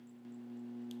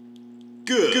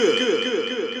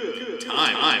Good.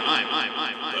 Time.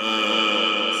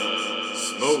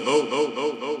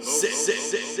 Smoke. Sit. You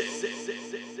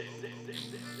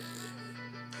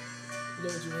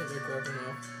know what you meant by cracking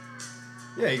off?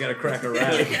 Yeah, you gotta crack a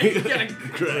rat. You gotta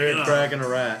We're cracking a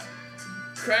rat.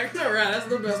 cracking a rat. That's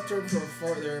the best term for a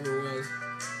fart there ever was.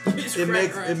 You just It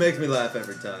crack a rat. makes me laugh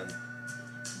every time.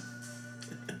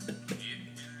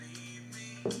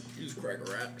 You just crack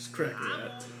a rat. Just crack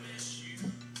that.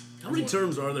 How many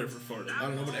terms are there for farting? I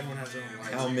don't know, but everyone has their own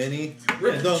life. How many?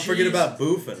 Ripping Don't forget cheese. about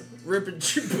boofing. Ripping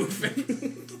cheese.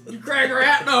 Boofing. You crack a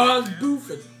rat? No, I was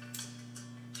boofing.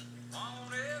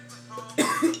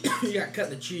 You got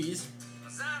cutting the cheese.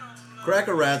 Crack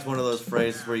a rat's one of those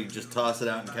phrases where you just toss it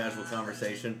out in casual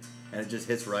conversation and it just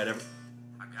hits right every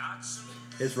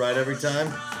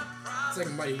time. It's like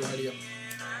a mighty whitey.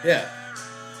 Yeah.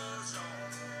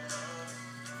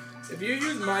 If you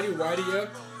use mighty whitey,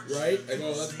 right? I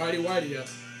go, that's mighty whitey.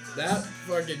 That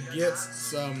fucking gets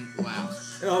some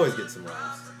laughs. It always gets some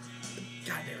laughs.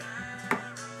 God damn it.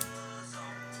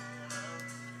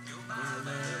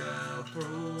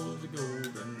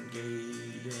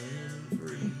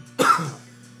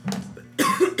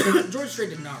 George Strait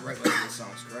did not write like these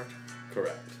songs, correct?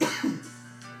 Correct.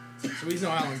 So he's no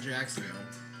Alan Jackson,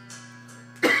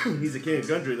 though. He's a king of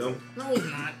country, though. No, he's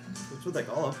not. That's what they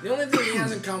call him. The only thing he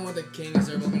has in common with the king is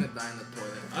they're both gonna die in the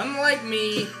toilet. Unlike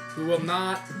me, who will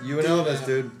not. You and do Elvis, that.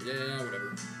 dude. Yeah,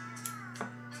 whatever.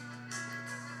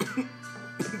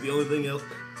 The only thing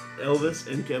Elvis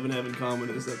and Kevin have in common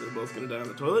is that they're both going to die on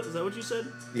the toilet. Is that what you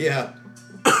said? Yeah.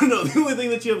 No, the only thing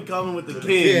that you have in common with the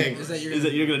king Is that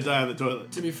you're going to die on the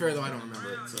toilet. To be fair, though, I don't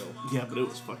remember it, so. Yeah, but it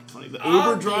was fucking funny. The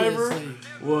Uber driver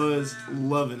Obviously. was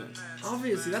loving it.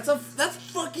 Obviously, that's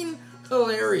fucking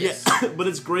hilarious. Yeah, but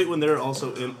it's great when they're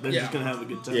also in. They're just Yeah. going to have a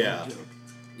good time. Yeah.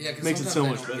 Yeah, 'cause Makes it sometimes so they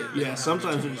much don't better. get- Yeah,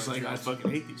 sometimes they're just like, I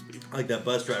fucking hate these people. Like that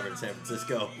bus driver in San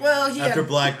Francisco. Well, he After had,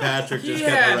 Black Patrick he just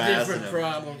kept had harassing different him.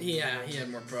 problems. Yeah, he had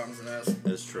more problems than us.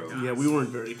 That's true. Yeah, we weren't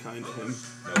very kind to him.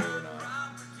 No, we were not.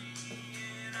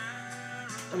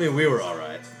 I mean, we were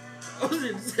alright. I was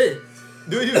gonna say,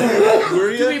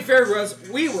 Were you? to be fair to us,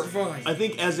 we were fine. I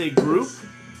think as a group,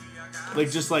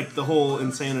 like just like the whole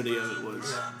insanity of it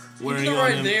was wearing Even though on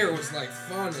right him. there was like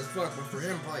fun as fuck, but for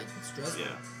him, probably stressful. Yeah.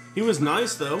 He was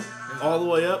nice though, all the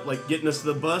way up, like getting us to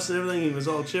the bus and everything. He was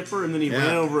all chipper, and then he Yeah.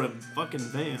 ran over a fucking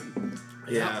van.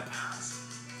 Yeah.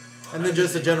 And then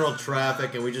just the general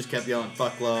traffic, and we just kept yelling,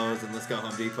 fuck Lowe's, and let's go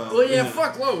Home Depot. Well, yeah, Yeah.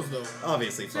 fuck Lowe's though.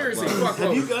 Obviously, fuck Seriously, Lowe's. fuck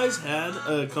Have you Lowe's. guys had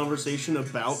a conversation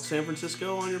about San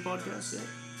Francisco on your podcast yet?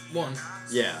 One,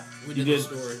 Yeah. we You did the did?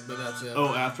 story, but that's it.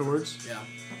 Oh, afterwards? Yeah.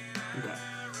 Okay. Yeah,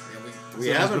 We So there's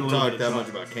been haven't a little talked bit that of much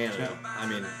talk. about Canada. I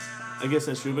mean, I guess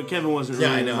that's true, but Kevin wasn't yeah,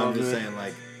 really I know. I'm involved just in it. saying,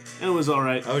 like, And it was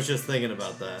alright. I was just thinking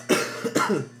about that.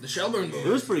 the Shelburne boys. It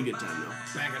was a pretty good time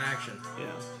though. back in action. Yeah.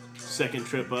 Second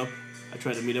trip up, I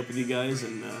tried to meet up with you guys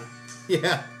and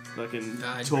Yeah. fucking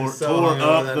Died. tore So tore hungover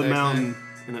up that the next mountain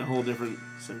in a whole different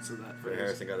sense of that Fred phrase.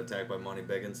 Harrison got attacked by Monty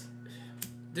Biggins.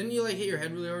 Didn't you like hit your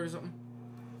head really hard or something?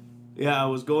 Yeah, I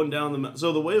was going down the mountain.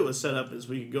 So the way it was set up is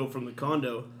we could go from the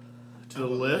condo to the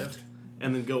lift,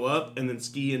 and then go up and then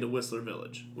ski into Whistler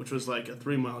Village, which was like a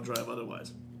 3-mile drive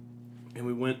otherwise. And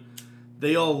we went.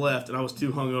 They all left, and I was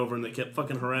too hungover, and they kept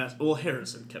fucking harassing. Well,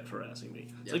 Harrison kept harassing me.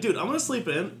 It's like, dude, I'm gonna sleep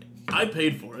in. I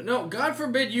paid for it. No, God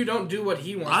forbid you don't do what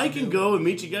he wants. I to can do. go and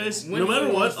meet you guys. When No he matter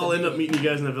wants what, to I'll end do up it. meeting you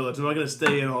guys in the village. I'm not going to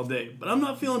stay in all day. But I'm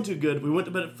not feeling too good. We went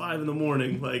to bed at 5 in the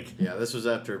morning. Like, Yeah, this was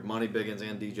after Monty Biggins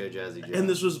and DJ Jazzy Jeff. and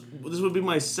this would be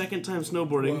my second time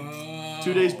snowboarding. Wow.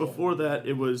 2 days before that,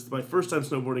 it was my first time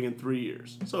snowboarding in 3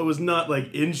 years. So I was not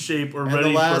like in shape or And ready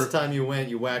the last for. time you went,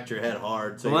 you whacked your head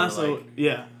hard. So The you last were time,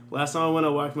 like, last time I went, I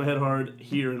whacked my head hard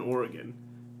here in Oregon.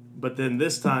 But then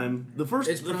this time, the It's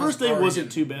first pronounced day Oregon.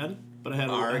 wasn't too bad. But I had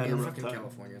a Oregon. rough Fucking time.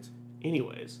 Californians.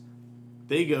 Anyways,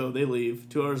 they leave.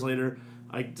 2 hours later,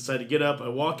 I decide to get up. I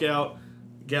walk out.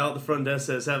 Gal at the front desk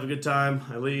says, "Have a good time."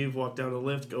 I leave, walk down the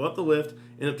lift, go up the lift,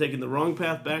 end up taking the wrong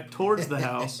path back towards the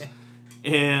house,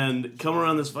 and come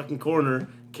around this fucking corner,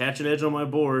 catch an edge on my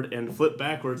board, and flip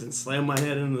backwards and slam my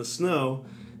head into the snow.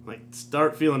 Like,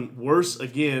 start feeling worse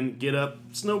again, get up,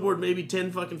 snowboard maybe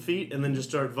 10 fucking feet, and then just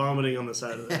start vomiting on the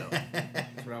side of the hill.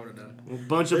 That's what I would have done. A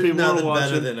bunch of there's people were nothing better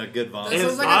watching. than a good vomit. That And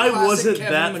sounds like a I classic wasn't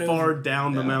Kevin that maneuver. far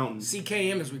down the Yeah. mountain.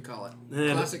 CKM as we call it.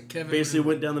 And Classic Kevin. basically maneuver.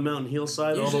 went down the mountain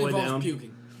hillside all the Usually way involves down.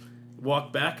 puking.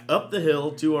 Walked back up the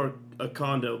hill to a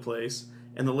condo place,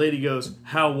 and the lady goes,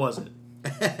 "How was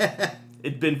it?"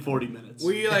 It'd been 40 minutes.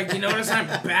 Were you like, you notice I'm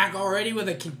back already with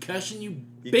a concussion, you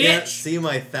You can't bitch? see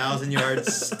my 1,000-yard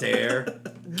stare.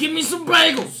 Give me some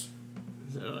bagels.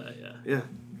 So, yeah.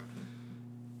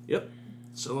 Yep.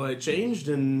 So I changed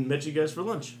and met you guys for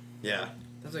lunch. Yeah.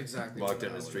 That's exactly. Walked what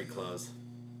in I his street would've clothes.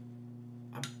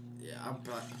 done. I'm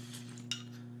probably.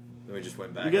 Then we just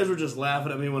went back. You guys were just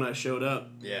laughing at me when I showed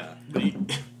up. Yeah. But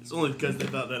it's only because they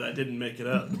thought that I didn't make it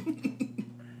up.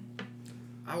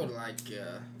 I would like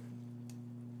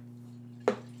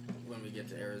when we get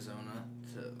to Arizona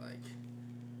to like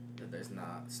that there's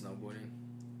not snowboarding.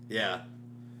 Yeah.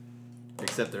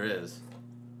 Except there is.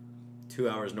 2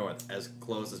 hours north, as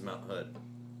close as Mount Hood.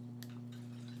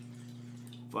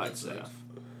 Flagstaff.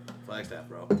 Flagstaff,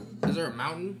 bro. Is there a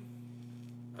mountain?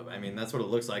 I mean, that's what it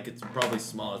looks like. It's probably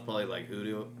small. It's probably like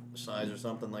Hoodoo size or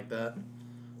something like that.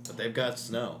 But they've got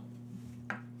snow.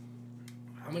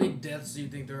 How many deaths do you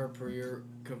think there are per year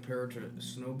compared to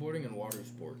snowboarding and water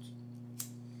sports?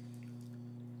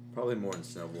 Probably more than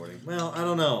snowboarding. Well, I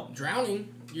don't know. Drowning.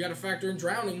 You got to factor in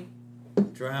drowning.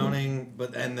 Drowning,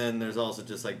 and then there's also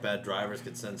just like bad drivers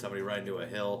could send somebody right into a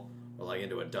hill or like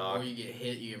into a dock. Or you get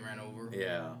hit, you get ran over.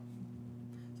 Yeah.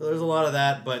 So there's a lot of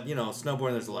that, but you know,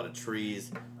 snowboarding there's a lot of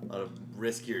trees, a lot of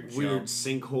riskier jumps. Weird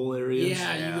sinkhole areas.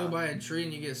 Yeah, Yeah. you go by a tree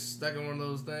and you get stuck in one of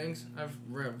those things.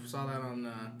 Saw that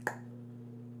on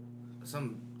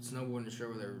some snowboarding show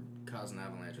where they were causing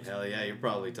avalanches. Hell yeah, you're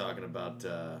probably talking about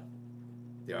The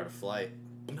Art of Flight.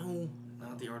 No,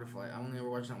 not The Art of Flight. I only ever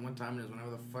watched that one time, and it was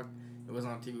whenever the fuck it was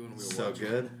on TV when we were So watching.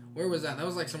 good. Where was that? That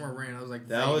was like somewhere random. That was like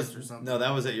That Vegas was or something. no,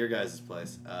 that was at your guys'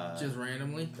 place. Just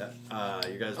randomly. Your guys'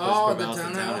 place Oh, from the house to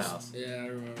townhouse. townhouse. Yeah, I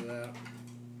remember that.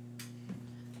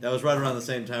 That was right around the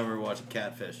same time we were watching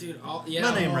Catfish. Dude, My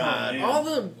name, Rod. man. all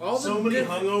the So many diff-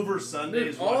 hungover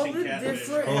Sundays Dude, all watching the Catfish.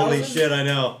 different- Holy houses- shit, I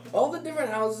know. all the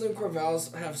different houses in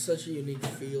Corvallis have such a unique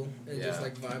feel and just Yeah.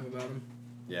 like vibe about them.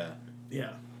 Yeah.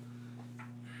 Yeah.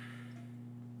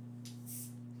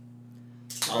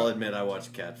 I'll admit I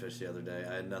watched Catfish the other day.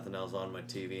 I had nothing else on my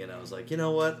TV, and I was like, you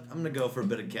know what? I'm going to go for a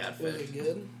bit of Was Catfish. it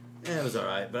good? Yeah, it was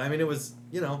alright. But I mean, it was,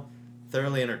 you know,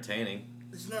 thoroughly entertaining.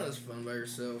 It's not as fun by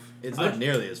yourself. It's not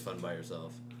nearly as fun by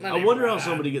yourself. I wonder how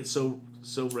somebody gets so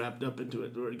wrapped up into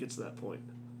it where it gets to that point.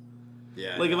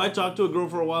 Yeah. Like if I talk to a girl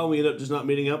for a while and we end up just not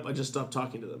meeting up, I just stop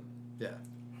talking to them. Yeah.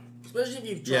 Especially if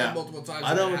you've tried Yeah. multiple times.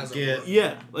 I and it don't hasn't get- worked.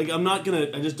 Yeah, like I'm not gonna.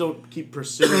 I just don't keep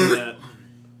pursuing that.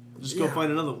 Just go Yeah.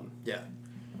 find another one. Yeah.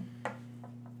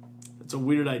 It's a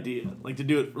weird idea. Like to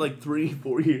do it for like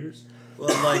 3-4 years. Well,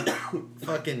 like,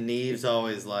 fucking Neve's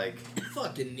always like,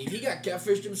 Fucking neat. He got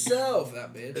catfished himself,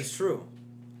 that bitch. it's true.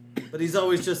 But he's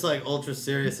always just like ultra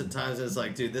serious at times, and it's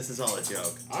like, dude, this is all a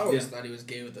joke. I always Yeah. thought he was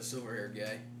gay with the silver haired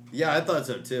guy. Yeah, I thought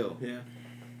so too. Yeah.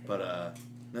 But,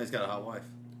 no, he's got a hot wife.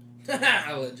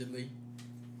 Allegedly.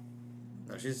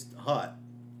 No, she's hot.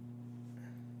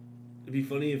 It'd be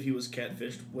funny if he was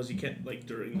catfished. Was he like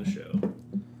during the show?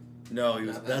 No, he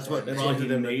was. No, that's what That's why he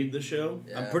prompted him. made the show.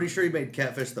 Yeah. I'm pretty sure he made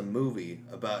Catfish the movie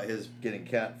about his getting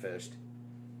catfished,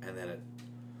 and then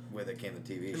with it came the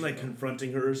TV And show. like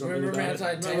confronting her or something Remember about Manti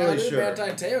it. Teo? Not really sure.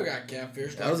 Manti Teo got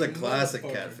catfished. That was a like classic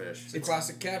motherfucker. catfish. It's a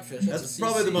classic catfish. That's a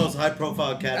probably the CC. most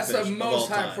high-profile That's catfish the of all most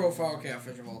time. high-profile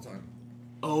catfish of all time.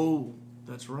 Oh,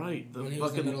 that's right. The When he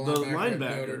was fucking the the middle linebacker at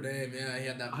Notre linebacker. Dame, yeah, he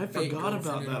had that. I fake forgot about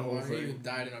girlfriend in that whole Hawaii who thing.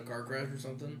 died in a car crash or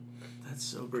something. That's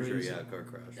so Pretty crazy. sure, yeah, car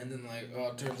crash. And then like, oh,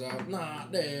 it turns out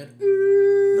not dead. Not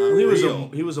Well, real.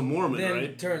 he was a Mormon, Then right?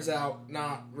 it turns out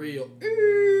not real.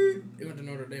 He went to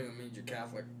Notre Dame. That means you're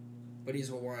Catholic, but he's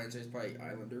Hawaiian, so he's probably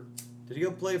Islander. Did he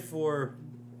go play for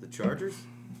the Chargers?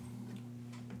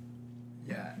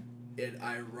 Yeah, and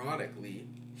ironically,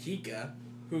 Hika,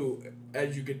 who,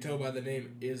 as you can tell by the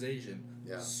name, is Asian,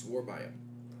 Yeah. swore by him.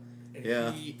 And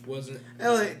Yeah. he wasn't.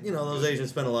 Hell, you know, those Asians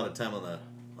spend a lot of time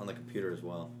on the computer as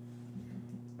well.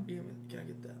 Yeah, can I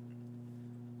get that?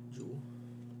 Jewel.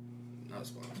 Not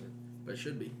sponsored, but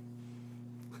should be.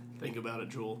 Think about it,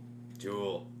 Joel.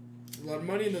 Jewel. There's a lot of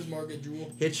money in this market,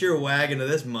 Jewel. Hitch your wagon to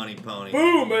this money pony.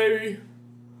 Boom, baby!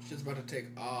 Shit's about to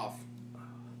take off.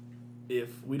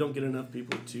 If we don't get enough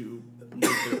people to meet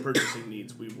their purchasing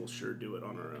needs, we will sure do it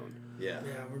on our own. Yeah.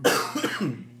 Yeah, we're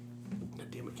good.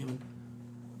 God damn it, Kevin.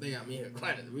 They got me here.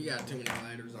 We got too many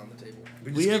lighters on the table.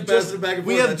 We have keep just- passing it back and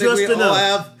we forth. have I think just we all enough.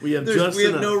 have. We have there's- just We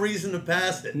have enough. no reason to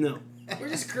pass it. No. We're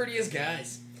just courteous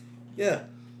guys. Yeah.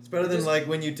 It's better than Just- like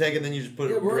when you take it, then you just put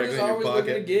Yeah, it we're directly just in your always looking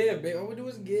to pocket. give, babe. All we do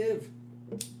is give.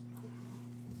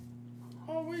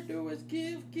 All we do is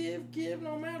give,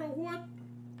 no matter what.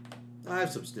 I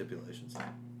have some stipulations.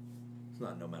 It's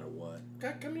not no matter what.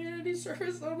 Got community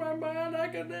service on my mind. I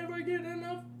can never get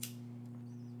enough.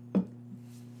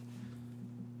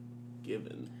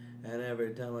 Given. And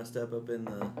every time I step up in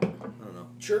the, I don't know,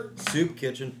 Church. soup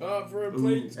kitchen, For a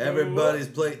plate. everybody's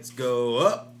plates go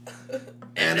up.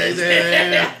 And they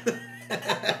say,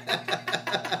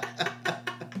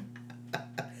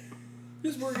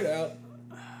 work it out.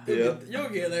 You'll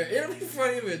get there. It'll be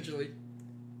funny eventually.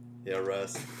 Yeah,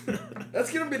 Russ.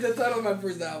 That's gonna be the title of my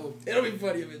first album. It'll be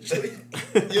funny eventually.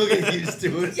 You'll get used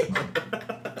to it.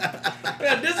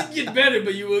 Yeah, it doesn't get better,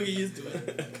 but you will get used to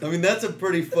it. I mean, that's a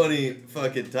pretty funny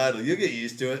fucking title. You'll get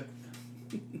used to it.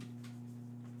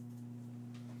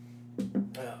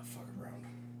 Fuck around.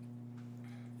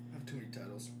 I have too many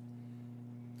titles.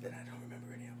 And I don't remember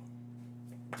any of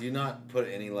them. Do you not put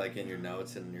any, like, in your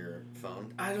notes in your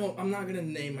phone? I'm not gonna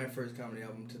name my first comedy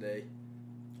album today.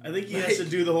 I think he has to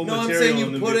do the whole No, I'm material.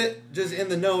 saying you put it just in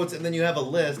the notes, and then you have a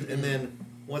list, and then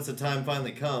once the time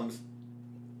finally comes,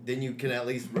 then you can at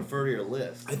least refer to your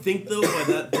list. I think though by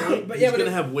that point, But he's yeah, but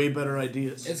gonna have way better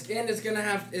ideas. It's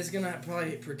gonna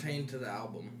probably pertain to the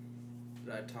album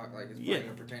that I talk like. It's probably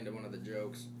gonna pertain to one of the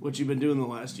jokes. What you've been doing the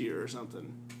last year or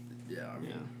something. Yeah, I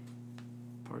mean, Yeah.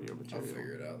 Part of your I'll material.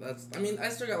 figure it out. I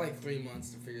still got like 3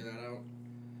 months to figure that out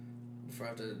before I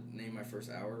have to name my first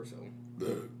hour or so.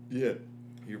 Yeah.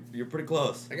 You're pretty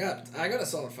close. I got a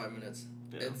solid 5 minutes.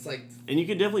 Yeah. It's like And you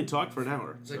can definitely talk for an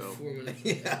hour. it's like so 4 minutes.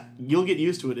 Yeah. you'll get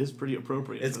used to it. It's pretty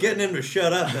appropriate. It's for getting that. him to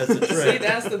shut up. That's the See, trick.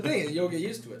 that's the thing. You'll get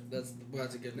used to it. That's a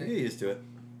good You name. get used to it.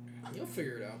 You'll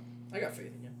figure it out. I got faith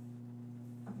in you.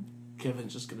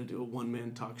 Kevin's just gonna do a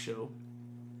one-man talk show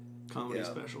comedy Yeah.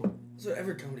 special. That's what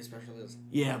every comedy special is.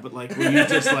 Yeah, but like when you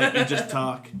just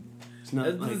talk. It's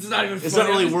not like, It's not even it's funny. not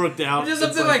really I'm worked out. just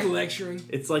It's something like lecturing.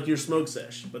 it's like your smoke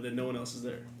sesh, but then no one else is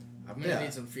there. I'm gonna Yeah.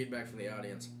 need some feedback from the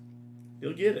audience.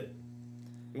 You'll get it.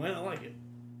 You might not like it.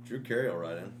 Drew Carey will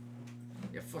write in.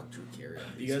 Yeah, fuck Drew Carey.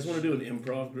 You guys want to do an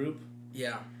improv group?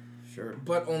 Yeah, Sure.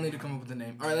 but only to come up with a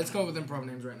name. All right, let's come up with improv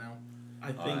names right now. I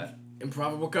think. Alright.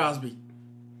 Improbable Cosby.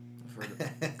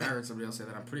 I heard somebody else say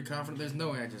that. I'm pretty confident. There's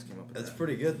no way I just came up with That's that.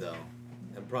 pretty good, though.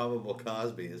 Improbable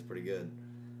Cosby is pretty good.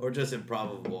 Or just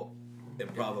improbable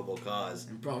cause.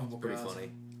 Improbable Pretty Cause.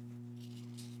 funny.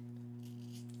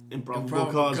 Improbable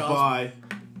cause cause- by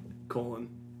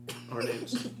our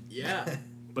names, Yeah.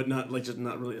 but not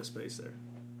really a space there.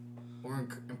 Or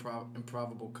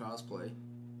improbable cosplay.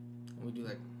 And we do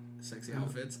like sexy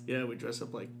outfits. Yeah, we dress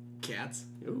up like Cats.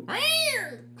 ooh,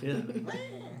 yeah.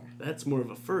 That's more of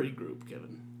a furry group,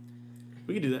 Kevin.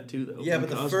 We could do that too, though. Yeah, but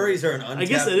the Cosplay. furries are an untapped I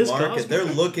guess that is market. cosplay. They're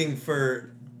looking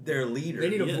for their leader. They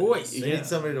need a Yeah. voice. They Yeah. need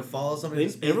somebody to follow, somebody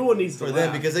to speak. Everyone needs to for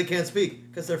them laugh. because they can't speak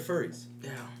because they're furries.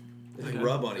 Yeah. They can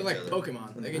rub on They're each like other.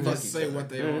 Pokemon. They can Fuck just each say other. what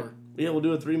they Alright. are. Yeah, we'll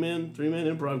do a three-man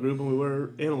improv group, and we wear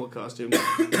animal costumes.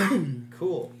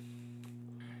 Cool.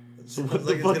 So Sounds what the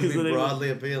like it's fuck gonna is be the name of- broadly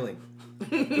appealing.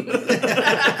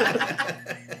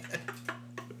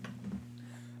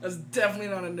 That's definitely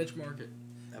not a niche market.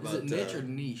 How Is it about, niche or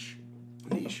niche?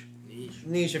 Niche. Niche.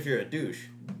 niche if you're a douche?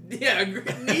 Yeah, I agree.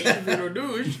 Niche if you're a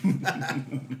douche.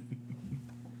 I'm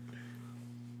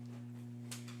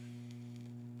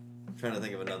trying to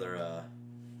think of another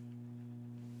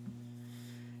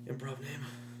improv name.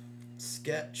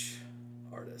 Sketch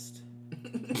artist.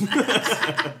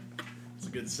 It's a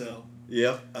good sell.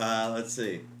 Yep. Let's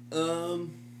see. Yeah,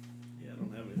 I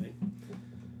don't have anything.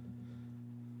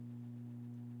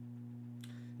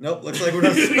 Nope. Looks like we're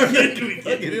not starting We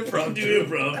fucking improv. do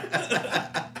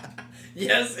improv.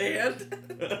 Yes, and?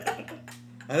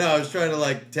 I know. I was trying to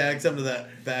like tag something to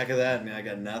that back of that, and I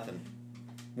got nothing.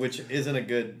 Which isn't a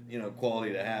good,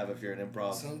 quality to have if you're an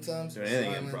improv. Sometimes Doing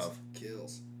anything silence improv.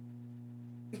 kills.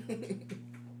 In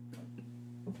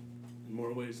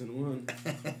more ways than one.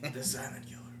 The silent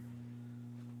killer.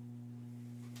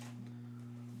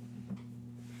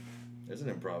 There's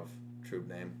an improv troupe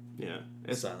name. Yeah.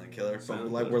 It's Silent Killer.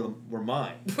 Silent But like Killer. we're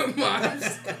mime.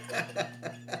 Moms.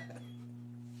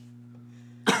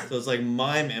 So it's like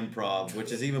mime improv,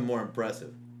 which is even more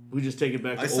impressive. We just take it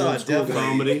back I to saw old it school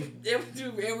definitely. comedy,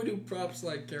 Yeah, we do props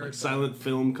like like characters. silent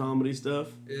film comedy stuff,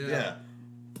 Yeah.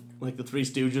 like the Three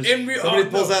Stooges. And we Somebody all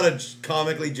pulls out a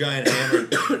comically giant hammer,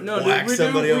 no, whack dude,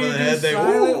 somebody over the head.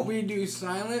 They we do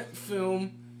silent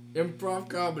film, improv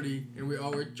comedy, and we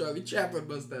all wear Charlie Chaplin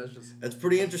mustaches. That's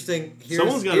pretty interesting.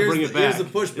 Someone's got to bring it back. Here's the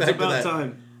pushback It's about to that.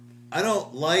 time. I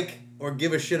don't like or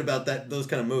give a shit about those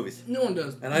kind of movies, No one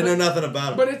does. and I know nothing about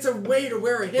them. But it's a way to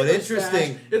wear a Hitler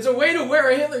interesting. stash. It's a way to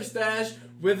wear a Hitler stash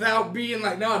without being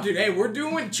like, no, dude, hey, we're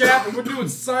doing Chaplin. We're doing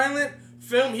silent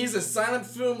film. He's a silent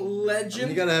film You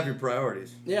legend. gotta have your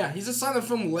priorities. Yeah, he's a silent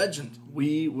film legend.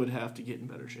 We would have to get in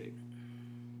better shape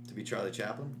To be Charlie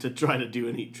Chaplin. to try to do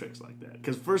any tricks like that.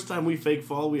 Because first time we fake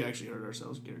fall, we actually hurt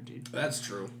ourselves, guaranteed. That's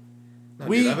true. No,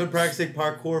 We- dude, I've been practicing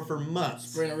parkour for months.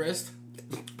 Sprain a wrist.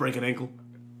 Break an ankle.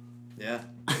 Yeah,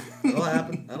 that'll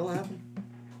happen. That'll happen.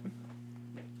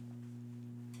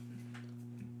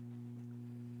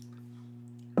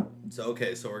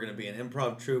 So we're gonna be an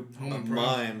improv troupe Home of improv.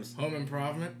 mimes. Home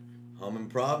improvement. Home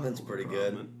improvement's pretty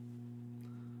good. Improvement.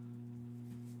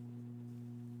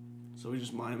 So we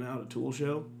just mime out a Tool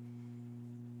show.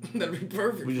 That'd be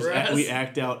perfect We for just us. we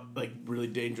act out like really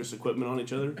dangerous equipment on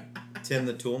each other. Tim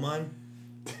the Tool Mime.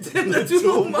 The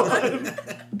Tool mime.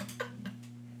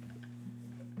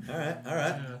 All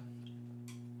right.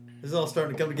 This is all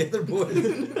starting to come together, boys.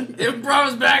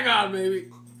 Improv's back on, baby.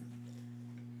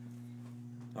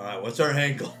 All right, what's our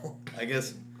angle? I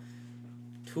guess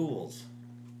tools,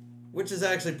 which is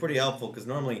actually pretty helpful because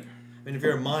normally, if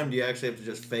you're a mime, do you actually have to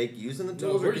just fake using the No,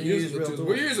 tools, or we're can you use using real the tools?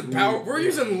 tools. We're using power. We're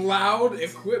using loud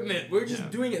equipment. We're just Yeah.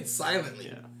 doing it silently.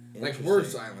 Yeah. Like we're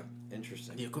Interesting. silent.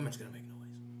 Interesting. The equipment's gonna make noise.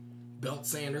 Belt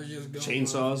sanders just go.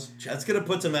 Chainsaws. That's gonna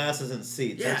put some asses in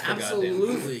seats. Yeah, That's for goddamn.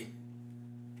 absolutely.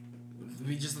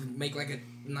 We just make like a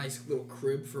nice little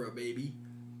crib for a baby.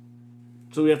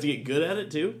 So we have to get good at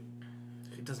it too.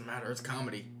 It doesn't matter. It's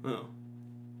comedy. Oh,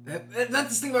 That's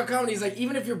the thing about comedy. Is like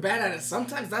even if you're bad at it,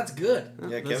 sometimes that's good. Yeah,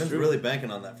 That's Kevin's true. really banking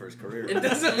on that for his career. It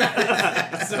doesn't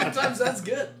matter. Sometimes that's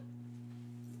good.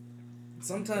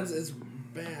 Sometimes it's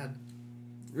bad,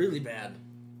 really bad.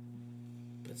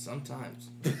 But sometimes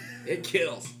it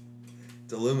kills.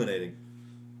 It's illuminating.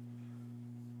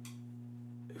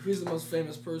 Who's the most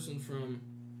famous person from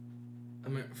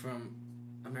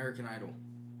American Idol?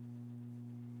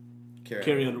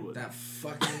 Carrie Underwood. That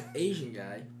fucking Asian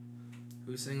guy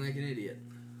who sang like an idiot.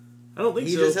 I don't think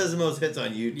He so. just has the most hits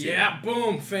on YouTube. Yeah,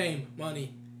 boom, fame,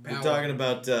 money, power. We're talking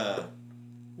about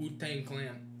Wu-Tang Clan.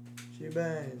 She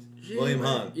bangs. William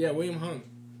Hung. Yeah, William Hung.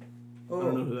 Oh,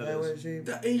 don't know who that is. was she?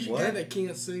 The Asian What? guy that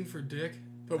can't sing for dick,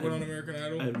 but went on American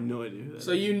Idol. I have no idea who that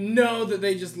So is. you know that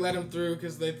they just let him through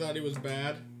because they thought he was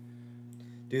bad.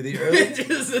 Dude, the early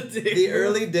Just a dick. the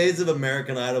early days of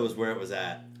American Idol was where it was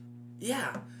at.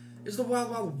 Yeah, it's the Wild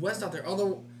Wild West out there.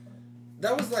 Although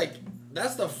that was like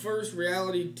that's the first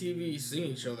reality TV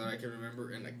singing show that I can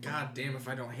remember, and goddamn if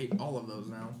I don't hate all of those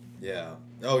now. Yeah.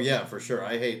 Oh yeah, for sure.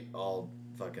 I hate all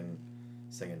fucking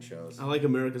singing shows. I like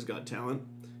America's Got Talent,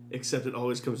 except it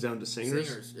always comes down to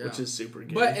singers, Yeah. which is super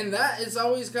gay. But in that, it's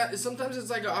always got. Sometimes it's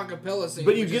like an acapella singing.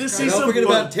 But you which get is to see kinda- Don't some forget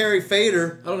fun- about Terry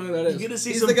Fader. I don't know who that you is. get to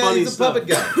see He's some the guy. funny He's the stuff. puppet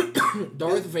guy.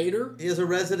 Darth Vader. He has a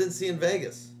residency in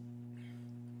Vegas.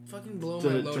 Fucking blow my To,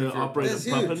 load. to if you're- operate That's a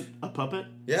puppet. huge. A puppet.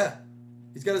 Yeah.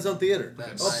 He's got his own theater.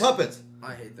 That's- Oh, puppets.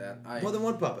 I hate that. More than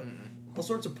one puppet. All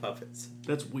sorts of puppets.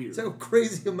 That's weird. It's a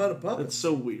crazy amount of That's puppets.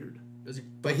 so weird.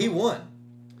 But he won.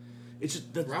 It's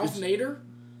just that's, Ralph it's, Nader.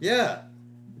 Yeah.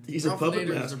 he's Ralph a puppet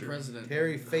Nader is master. the president.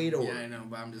 Terry Fader. Yeah, I know,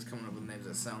 but I'm just coming up with names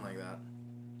that sound like that.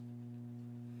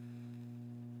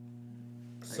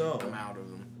 So, I'm out of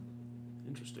them.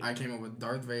 Interesting. I came up with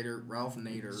Darth Vader, Ralph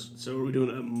Nader. So are we doing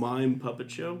a mime puppet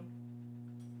show?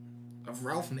 Of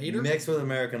Ralph Nader? mixed with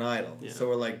American Idol. Yeah. So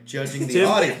we're like judging the Tim-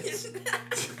 audience.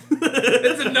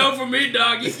 It's a no for me,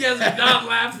 dog. You guys are not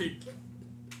laughing.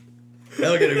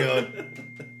 That'll get her going.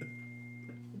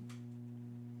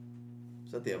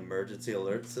 Is that the emergency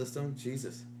alert system?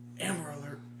 Jesus. Amber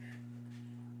Alert.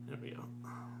 There we go.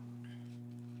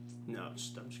 No, I'm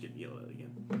just getting yelled at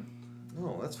again.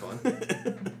 Oh, that's fun.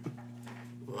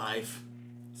 Life.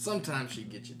 Sometimes she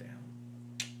gets you down.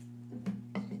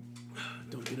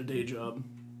 Don't get a day job.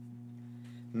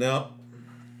 No.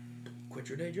 Quit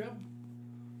your day job?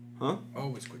 Huh?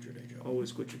 Always quit your day job.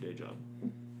 Always quit your day job.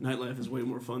 Nightlife is way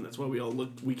more fun. That's why we all look.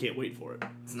 We can't wait for it.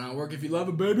 It's not work if you love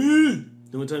it, baby.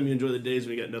 The only time you enjoy the days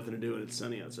when you got nothing to do and it's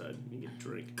sunny outside. You get to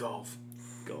drink, Golf.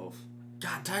 golf.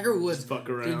 God, Tiger Woods. Just fuck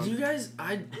around. Did you guys?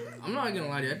 I'm not gonna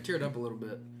lie to you. I teared up a little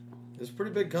bit. It's a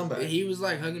pretty big comeback. He was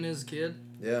like hugging his kid,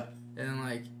 Yeah. and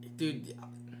like, dude, Did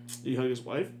you hug his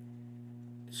wife?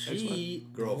 she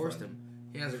Girlfriend. divorced him.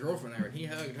 He has a girlfriend there, and he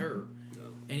hugged her,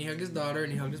 and he hugged his daughter,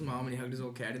 and he hugged his mom, and he hugged his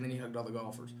old cat, and then he hugged all the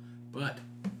golfers. But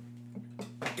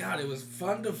God, it was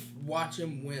fun to watch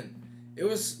him win. It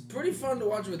was pretty fun to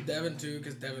watch with Devin too,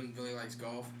 because Devin really likes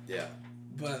golf. Yeah.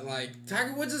 But like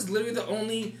Tiger Woods is literally the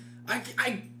only.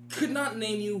 I could not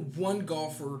name you one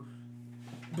golfer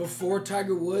before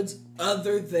Tiger Woods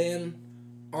other than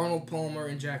Arnold Palmer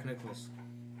and Jack Nicklaus.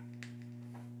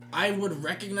 I would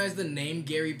recognize the name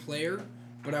Gary Player,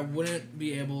 but I wouldn't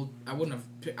be able. I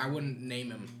wouldn't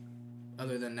name him,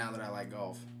 other than now that I like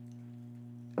golf.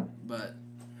 But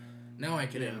now I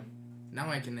can. Yeah. Now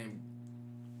I can name.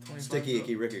 25 Sticky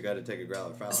Icky Ricky got to take a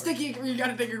growler foul. Sticky, you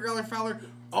gotta take your Growler Fowler.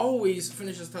 Always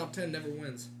finishes top 10, never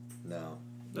wins. No.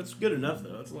 That's good enough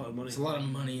though. That's a lot of money. It's a lot of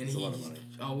money, and It's a he lot of money.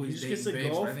 always He just dates gets to babes,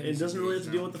 golf but I think and he's doesn't really have to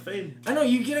engaged deal now. with the fame. I know,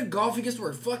 you get a golf, he gets to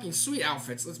wear fucking sweet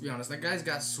outfits, let's be honest. That guy's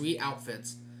got sweet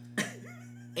outfits.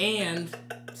 and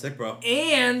Sick, bro.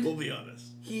 and We'll be honest.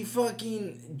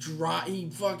 He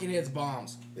fucking hits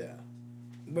bombs. Yeah.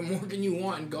 What more can you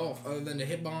want in golf other than to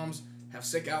hit bombs, have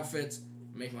sick outfits,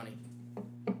 make money?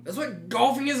 That's what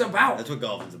golfing is about. That's what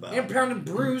golfing's about. And pound and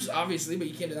bruise, obviously, but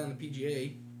you can't do that on the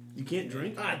PGA. You can't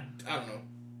drink? I don't know.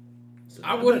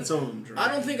 I wouldn't. bet some of them drink. I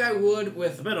don't think I would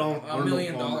with I bet $1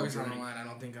 million Palmer on the drink. line. I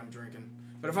don't think I'm drinking.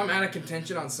 But if I'm out of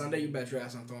contention on Sunday, you bet your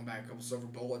ass I'm throwing back a couple silver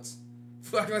bullets.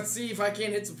 Fuck, let's see if I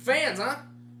can't hit some fans, huh?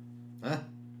 Huh?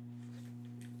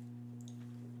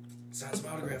 Sign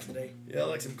some autographs today. Yeah, I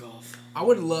like some golf. I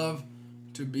would love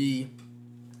to be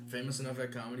famous enough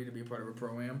at comedy to be a part of a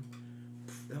pro-am.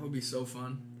 That would be so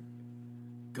fun.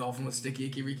 Golfing with Sticky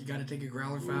Icky Ricky, got to take a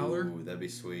growler Fowler. Ooh, that'd be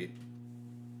sweet.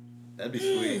 That'd be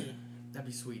sweet. That'd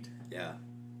be sweet. Yeah.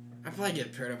 I'd probably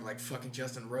get paired up with like fucking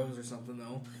Justin Rose or something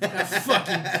though. That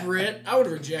fucking Brit. I would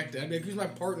reject it. I'd be like, who's my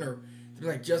partner? They'd be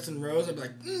like Justin Rose. I'd be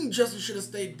like, Justin should have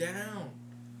stayed down.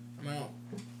 I'm out.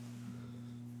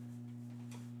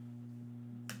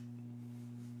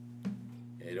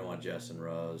 Yeah, you don't want Justin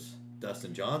Rose.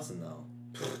 Dustin Johnson, though.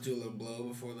 Do a little blow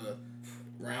before the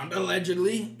round.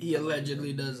 Allegedly. He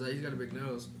allegedly does that. He's got a big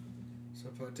nose. So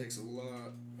it probably takes a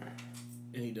lot.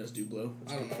 And he does do blow.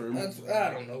 I don't confirmed. know. I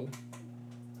don't know.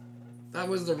 That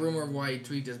was the rumor of why he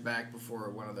tweaked his back before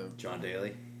one of the... John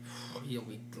Daly. He'll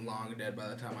be long dead by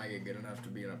the time I get good enough to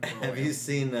be in a pro. Have you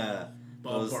seen Bob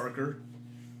those- Parker.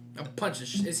 A punch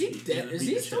of Is he dead? Yeah, Is beat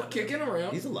he the still shit out kicking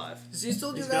around? He's alive. Is he still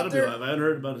He's just got to out be there? alive. I haven't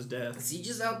heard about his death. Is he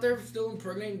just out there still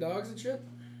impregnating dogs and shit?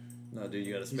 No, dude,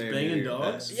 you got to He's spare banging your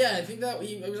dogs? pets. Yeah, I think that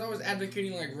he was always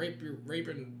advocating like rape and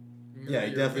murder Yeah, he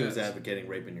your definitely was pets. advocating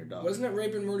raping your dog. Wasn't it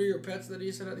rape and murder your pets that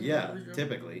he said at the Yeah, end of the show?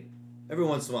 typically. Every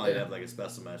once in a while, he'd Yeah. have like a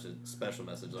special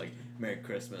message like "Merry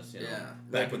Christmas," you know. Yeah.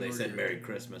 Back when they Rape and said murder. "Merry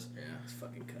Christmas." Yeah. It's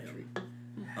fucking country.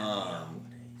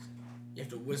 You have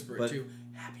to whisper but- it too.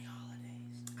 Happy holidays.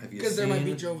 Have you Because there might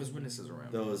be seen Jehovah's Witnesses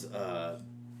around. those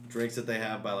drinks that they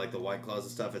have by like the White Claws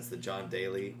and stuff? It's the John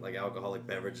Daly like alcoholic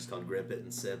beverage. It's called Grip It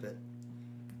and Sip It.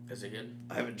 Is it good?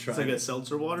 I haven't tried It's like a it.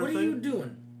 seltzer water What thing? are you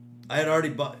doing? I had already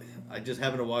bought. I just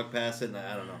happened to walk past it, and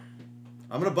I don't know.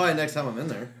 I'm gonna buy it next time I'm in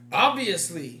there.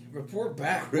 Obviously. Report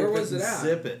back. Grip Where was it it and at?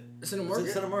 Sip it. Center It's Market?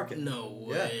 at Center Market. No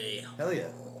Yeah. way. Hell yeah.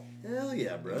 Hell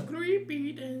yeah, bro.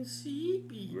 Creepy and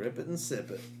seepy. Grip it and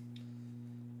sip it.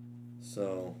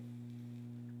 So,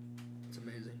 It's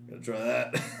amazing. gonna try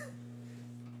that.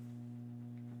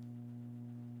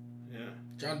 Yeah.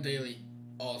 John Daly,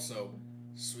 also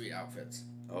sweet outfits.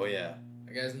 Oh yeah.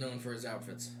 That guy's known for his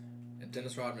outfits. And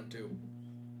Dennis Rodman, too.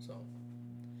 So,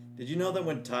 Did you know that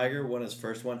when Tiger won his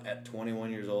first one at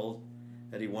 21 years old,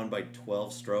 that he won by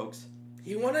 12 strokes?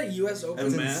 he won a U.S. Open.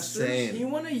 That's Masters? insane. He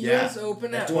won a Yeah. U.S.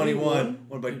 Open At at 21,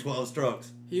 won by 12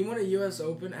 strokes. He won a U.S.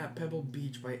 Open at Pebble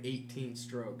Beach by 18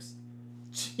 strokes.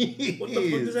 Jeez. What the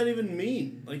fuck does that even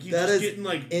mean? Like, you That just is getting,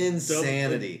 like,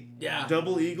 insanity. Yeah.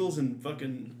 double eagles and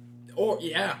fucking... Or,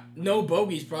 yeah. No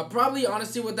bogeys. Probably,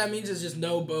 honestly, what that means is just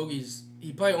no bogeys.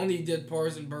 He probably only did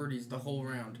pars and birdies the whole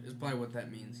round, is probably what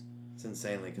that means. It's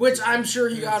insanely Which confusing. I'm sure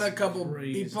he got a That's couple. He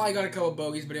crazy. probably got a couple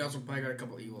bogeys, but he also probably got a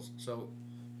couple eagles. So,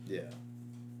 Yeah.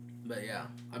 but yeah,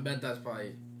 I bet that's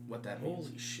probably what that means.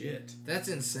 Holy shit. That's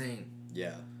insane.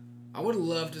 Yeah. I would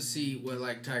love to see what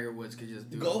like Tiger Woods could just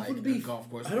do. Golf at, like, would be- a golf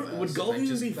course. I don't- with would us. golf Like, even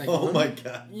just, be like, Oh fun? my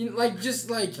god. You like just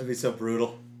like, That'd be so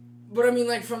brutal. but I mean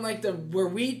like from like the where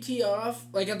we tee off,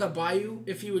 like at the Bayou,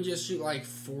 if he would just shoot like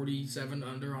 47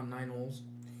 under on 9 holes,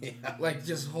 Yeah. like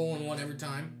just hole in one every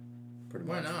time. Pretty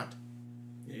Why much. not?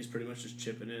 Yeah, he's pretty much just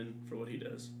chipping in for what he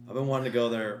does. I've been wanting to go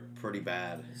there pretty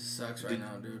bad. It sucks right Did-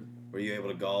 now, dude. Were you able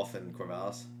to golf in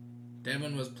Corvallis?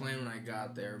 Devin was playing when I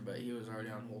got there, but he was already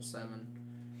on hole 7,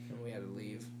 and we had to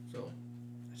leave. So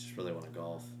I just really want to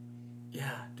golf.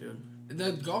 yeah, dude.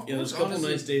 The golf Yeah, those course, couple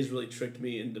honestly, nice days really tricked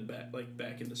me into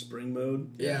back into spring mode.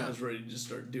 Yeah. I was ready to just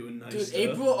start doing nice dude. stuff.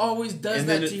 April always does And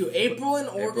that then to you. April in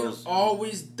Oregon April's-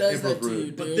 always does April's that to you, rude.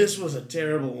 dude. But this was a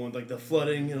terrible one, like the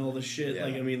flooding and all the shit. Yeah.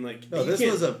 Like, I mean, like... No, you this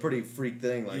can't- was a pretty freak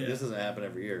thing. Like, Yeah. this doesn't happen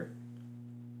every year.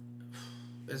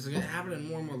 It's happening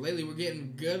more and more lately. We're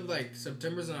getting good like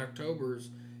September's and October's,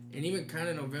 and even kind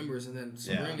of November's, and then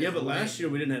spring. Yeah. is Yeah, but late. last year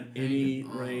we didn't have any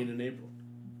Oh. rain in April.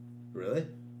 Really?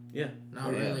 Yeah. Not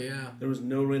Oh, yeah. really. Yeah, There was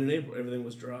no rain in April. Everything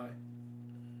was dry.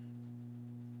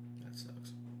 that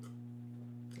sucks.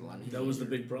 It's a lot That was the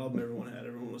big problem everyone had.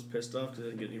 Everyone was pissed off because they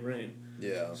didn't get any rain.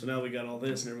 Yeah. So now we got all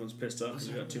this, and everyone's pissed off because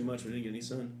we got too much. We didn't get any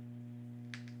sun.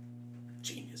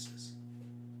 Geniuses.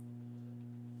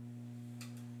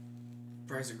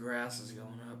 Price of grass is going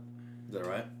up. Is that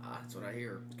right? That's what I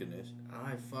hear. Good news.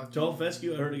 I fuck. Joel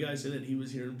Fescue, I heard a guy say that he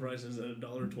was hearing prices at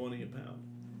 $1.20 a pound.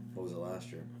 What was it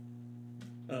last year?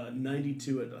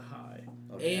 92 at the high.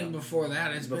 Okay. And before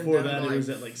that, it's Before been down that, to it was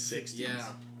at like 60s. Yeah.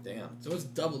 Damn. So it's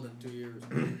doubled in 2 years.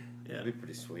 Yeah, That'd be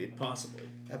pretty sweet. possibly.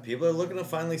 Yeah, people are looking to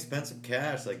finally spend some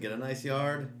cash, like get a nice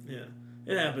yard. Yeah,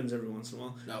 it happens every once in a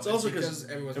while. No, it's also because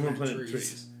because everyone's everyone planting planted trees.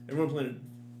 trees. Everyone planted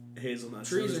hazelnuts.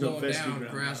 so Trees there's are no going fescue down,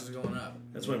 ground grass left. is going up.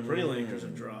 That's why perennial acres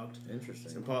have dropped. It's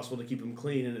Interesting. impossible to keep them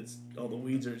clean, and it's all the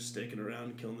weeds are sticking around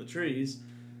and killing the trees.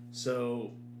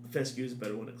 So fescue is a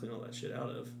better one to clean all that shit out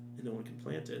of, and no one can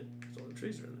plant it because all the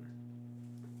trees are in there.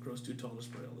 Grows too tall to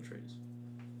spray all the trees.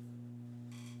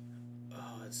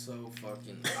 Oh, it's so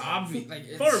fucking obvious. Like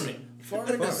it's, Farming.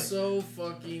 Farming is so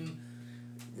fucking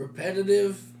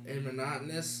repetitive and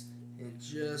monotonous, and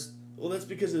just Well, that's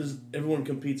because everyone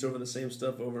competes over the same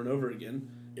stuff over and over again,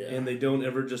 yeah. and they don't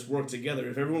ever just work together.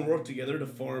 If everyone worked together to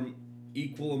farm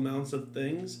equal amounts of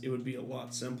things, it would be a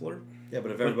lot simpler. Yeah,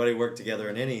 but if everybody worked together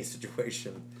in any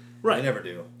situation, Right. they never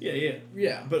do. Yeah.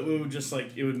 Yeah. But we would just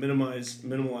it would minimize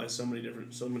so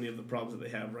many of the problems that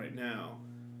they have right now,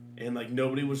 and like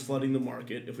nobody was flooding the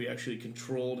market if we actually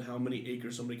controlled how many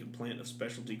acres somebody could plant of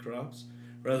specialty crops,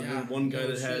 rather Yeah, than one guy no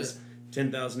that has shit.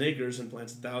 10,000 acres and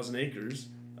plants 1,000 acres,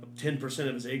 10%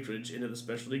 of his acreage into the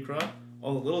specialty crop.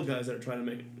 All the little guys that are trying to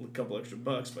make a couple extra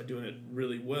bucks by doing it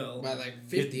really well By like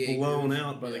 50 get blown acres.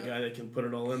 out by the Yeah. guy that can put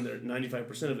it all in there,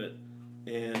 95% of it,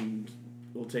 and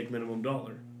will take minimum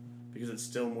dollar. Because it's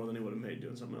still more than he would have made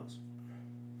doing something else.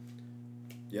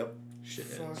 Yep.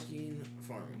 Shitheads. Fucking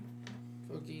farming.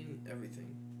 Fucking everything.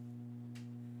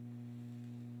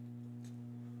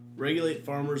 Regulate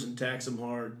farmers and tax them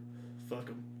hard. Fuck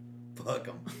them. Fuck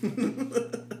them.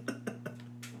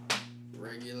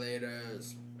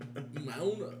 Regulators.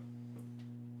 Mauna.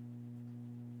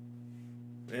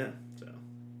 Yeah, so.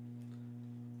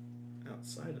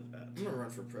 Outside of that. I'm gonna run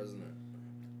for president.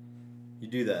 You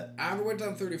do that. I haven't went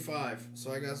down 35,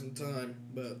 so I got some time,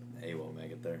 but Hey, you won't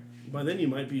make it there. By then you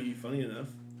might be funny enough.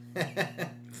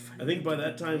 I think by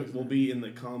that time we'll be in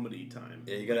the comedy time.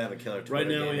 Yeah, you gotta have a killer Twitter Right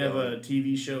now game we have going. a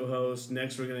TV show host.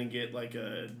 Next we're going to get like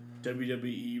a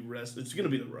WWE wrestler. It's going to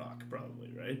be The Rock, probably,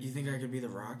 right? you think I could be the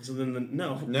Rock? So then,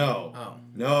 no. No. Oh.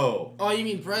 No. Oh, you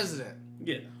mean president?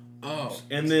 Yeah. Oh.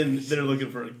 And then they're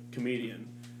looking for a comedian.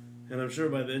 And I'm sure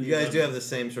by then You guys do have the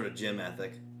same sort of gym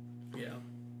ethic. Yeah.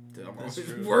 Dude, I'm That's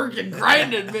always true. working,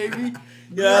 grinding, baby.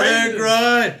 Yeah, there,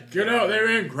 grind. Get out there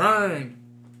and grind.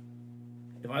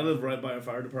 If I lived right by a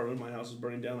fire department, my house was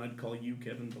burning down, I'd call you,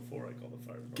 Kevin, before I call the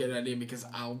fire department. Good idea, because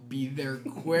I'll be there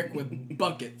quick with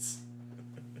buckets.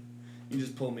 You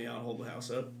just pull me out, hold the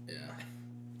house up. Yeah.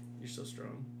 You're so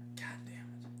strong. God damn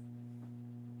it.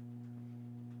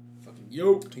 Fucking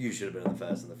yoked. You should have been in the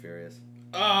Fast and the Furious.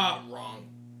 Ah, wrong.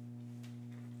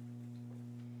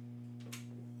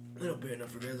 They don't pay enough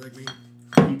for guys like me.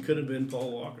 You could have been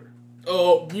Paul Walker.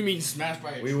 Oh, you mean smashed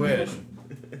by a We train? wish.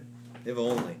 If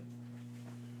only.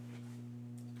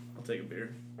 I'll take a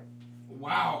beer.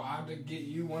 Wow, I have to get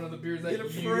you one of the beers that Get a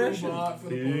you fresh one. bought for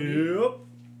the party.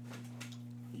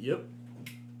 Yep.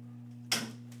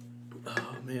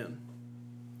 Oh, man.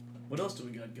 What else do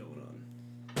we got going on?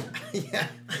 Yeah.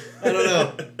 I don't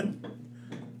know.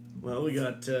 Well, we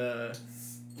got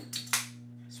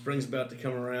spring's about to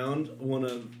come around. One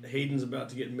of Hayden's about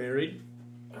to get married.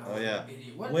 Oh, yeah.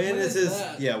 Idiot. When When is his?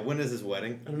 that? Yeah. When is his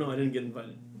wedding? I don't know. I didn't get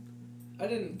invited. I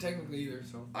didn't technically either,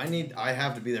 so. I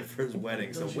have to be there for his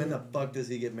wedding. So Don't when you? the fuck does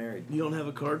he get married? You don't have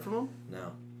a card from him?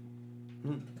 No.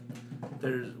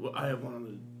 I have one on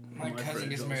the. My cousin friend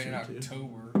gets goes married in to, too.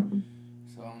 October, so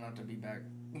I'm gonna have to be back.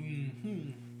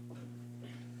 Mm-hmm.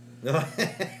 No.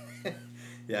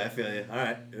 Yeah, I feel you. All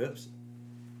right. Oops.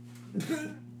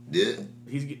 Yeah.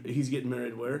 He's getting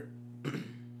married where?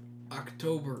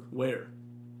 October. Where?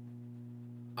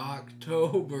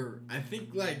 October. I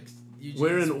think like Eugene.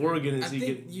 Where in Oregon is I he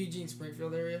think getting? Eugene,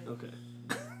 Springfield area. Okay.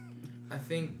 I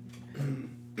think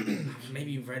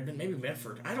maybe Redmond, maybe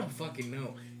Medford. I don't fucking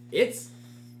know. It's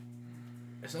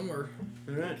somewhere.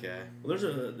 All right. Okay. Well, there's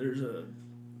a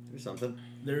Or something.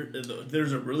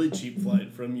 there's a really cheap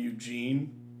flight from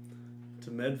Eugene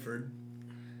to Medford.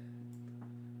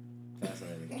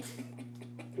 Fascinating.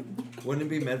 Wouldn't it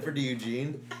be Medford to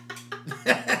Eugene?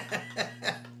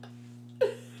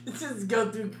 Just go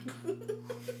through.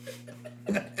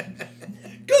 Go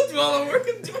through all the work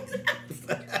and do it.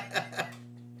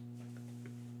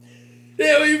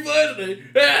 Yeah, where you flying today?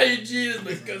 Ah, Eugene is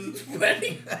my cousin's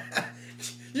wedding.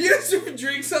 You got some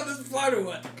drinks on this flight or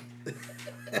what?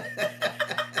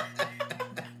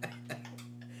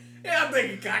 Yeah, I'll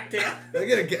take a cocktail.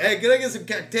 Hey, can I get some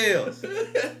cocktails?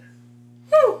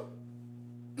 Woo!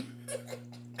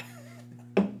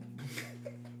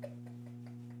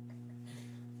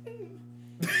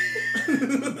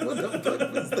 What the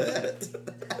fuck was that?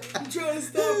 I'm trying to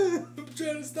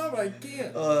trying to stop it. I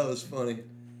can't. Oh, that was funny.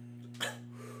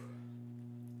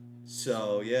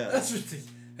 So, yeah. That's ridiculous.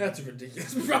 That's a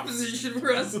ridiculous proposition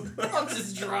for us. I'll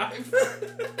just drive.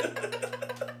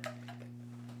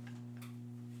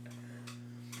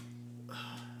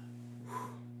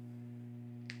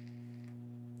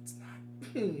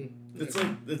 It's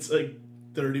not. It's like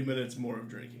 30 minutes more of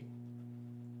drinking.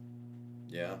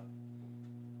 Yeah.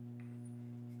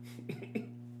 And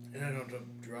I don't have to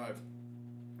drive.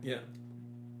 Yeah.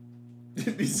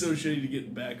 It'd be so shitty to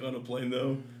get back on a plane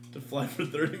though. To fly for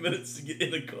 30 minutes to get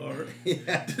in a car.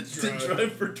 Yeah. To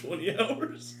drive for 20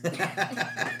 hours.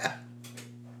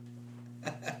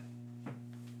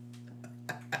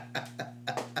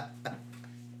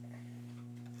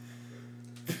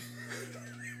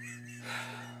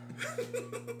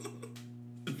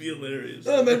 It'd be hilarious.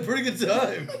 Oh, man, pretty good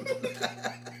time.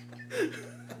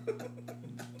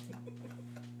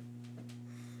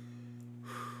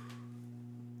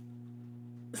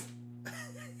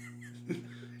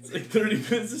 It's like 30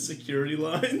 minutes of security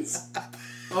lines.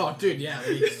 Oh, dude, yeah. At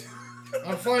least.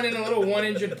 I'm flying in a little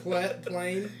 1-engine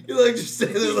plane. You're like just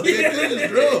standing there like, I could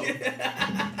just drove.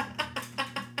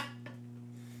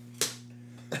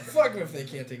 Fuck them if they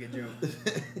can't take a joke.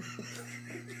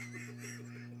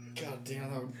 God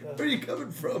damn, that would... Where are you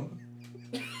coming from?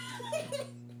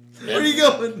 Where are you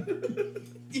going?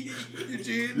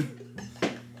 Eugene?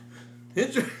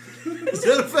 Is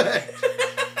that a fact?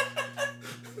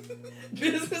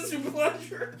 Business or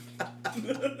pleasure?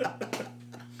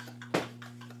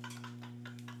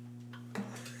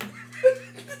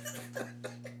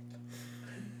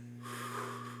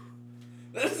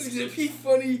 That is going to be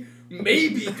funny,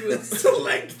 maybe, to a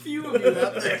select few of you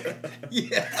out there.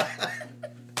 Yeah.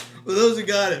 For those who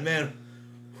got it, man,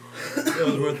 it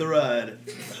was worth the ride.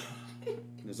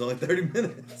 It was only 30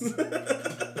 minutes.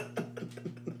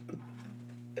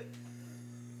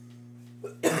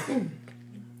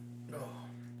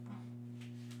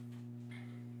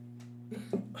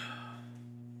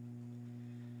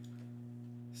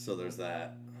 So there's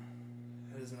that.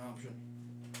 That is an option.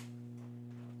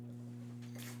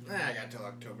 I got till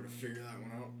October to figure that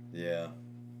one out. Yeah.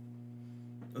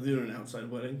 Are they doing an outside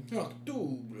wedding?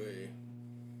 October.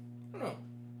 I don't know.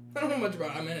 I don't know much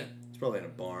about it. I'm in it. It's probably in a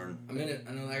barn. I'm in it.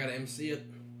 I know I gotta MC it.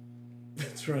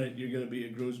 That's right. You're gonna be a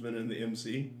groomsman and the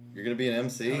MC. You're going to be an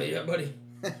MC? Oh, yeah, buddy.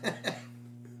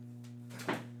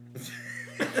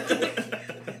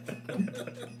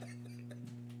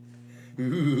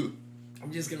 Ooh.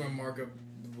 I'm just gonna remark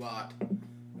a lot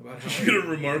about how You're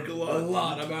gonna remark a a lot.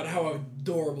 lot about how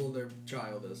adorable their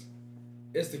child is.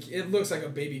 It looks like a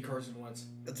baby Carson Wentz.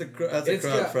 That's a It's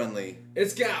crowd got- friendly.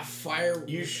 It's got fire.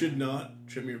 You should not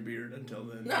trim your beard until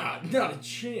then. Nah, not a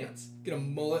chance. Get a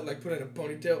mullet, like put in a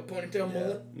ponytail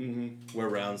mullet. Mm-hmm. Wear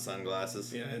round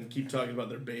sunglasses. Yeah, and keep talking about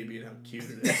their baby and how cute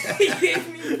it is. He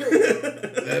gave me.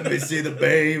 Let me see the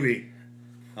baby.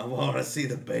 I want to see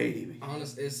the baby.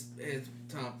 Honest, it's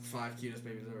top 5 cutest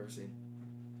babies I've ever seen.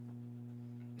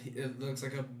 It looks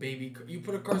like a baby. You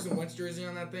put a Carson Wentz jersey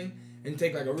on that thing and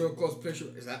take like a real close picture.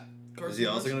 Is that Carson Is he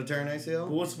also Wentz? going to turn ACL?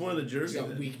 But what's the point of the He's jersey got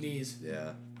then? weak knees.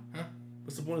 Yeah.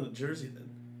 What's the point of the jersey then?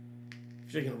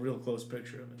 If you're taking a real close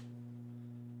picture of it.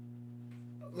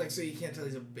 Like, so you can't tell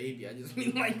he's a baby. I just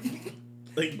mean like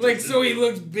Like so he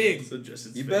looks big. So just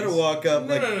its You face. better walk up,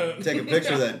 No, like, no. take a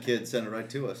picture of that kid, send it right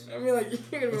to us. I mean, like,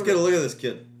 you're gonna Let's be get a able look at this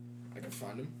kid. to, I can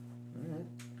find him. All right.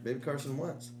 Baby Carson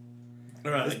Wentz.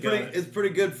 All right, It's I got pretty, it. it's pretty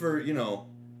good for,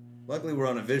 luckily we're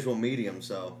on a visual medium,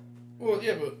 so. Well,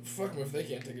 yeah, but fuck them if they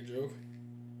can't take a joke.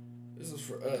 This is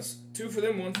for us. 2 for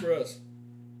them, 1 for us.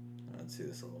 Let's see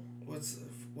this little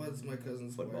What's my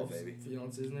cousin's Football wife's baby.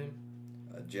 fiance's name?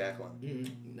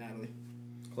 Jacqueline. Natalie.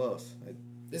 Close.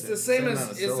 It's Same- the same same as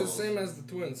amount of it's the syllables. same as the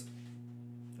twins.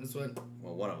 That's what.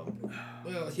 Well, one of them.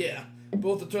 Well, yeah,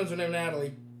 both the twins were named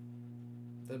Natalie.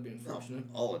 That'd be No, unfortunate.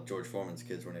 all of George Foreman's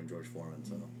kids were named George Foreman,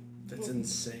 so. That's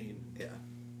insane. Yeah.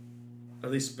 Are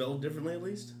they spelled differently at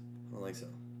least? I don't think so.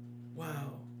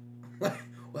 Wow.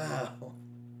 Wow.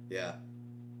 Yeah.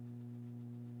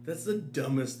 That's the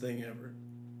dumbest thing ever.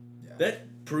 Yeah.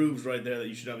 That proves right there that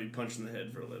you should not be punched in the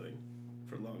head for a living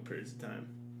for long periods of time.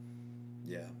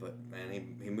 Yeah, but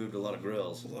man, he moved a lot of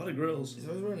grills. A lot of grills. He's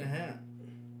always wearing a hat.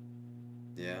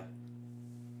 Yeah.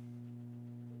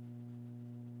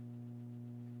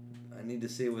 I need to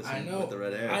see with the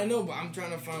red hair. I know, but I'm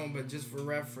trying to find one, but just for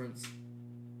reference,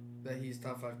 that he's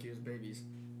top 5 cutest babies,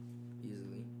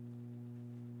 easily.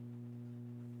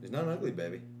 He's not an ugly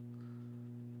baby.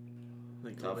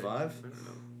 Like, Top I 5? don't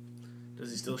know.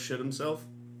 Does he still shit himself?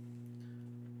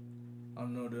 I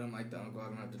don't know, dude. I'm like that. I'm glad I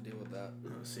don't have to deal with that.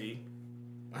 See?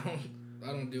 I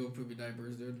don't deal with poopy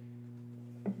diapers, dude.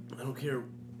 I don't care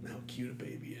how cute a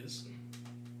baby is.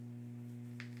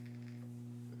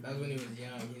 That's when he was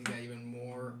young. He's got even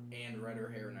more and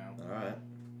redder hair now. All right.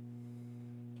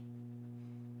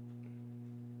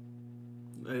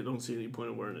 I don't see any point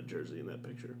of wearing a jersey in that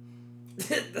picture.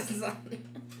 That's not.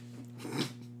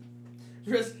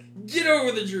 Just get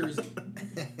over the jersey.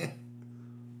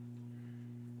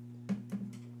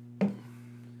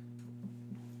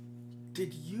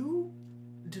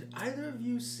 Did either of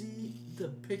you see the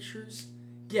pictures?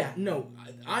 Yeah, no,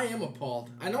 I am appalled.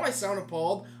 I know I sound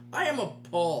appalled. I am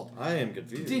appalled. I am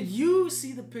confused. Did you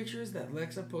see the pictures that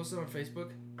Lexa posted on Facebook?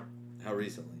 How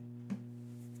recently?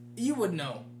 You would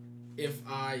know if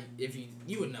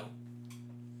you would know.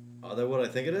 Are they what I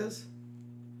think it is?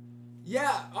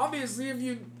 Yeah, obviously if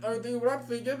you are thinking what I'm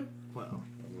thinking, Wow.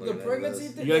 I'm the looking at pregnancy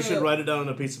this. thing. You guys should write it down on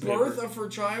a piece of paper. Birth of her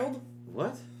child.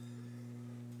 What?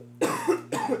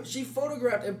 She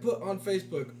photographed and put on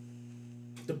Facebook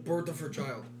the birth of her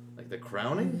child. Like the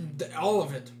crowning? All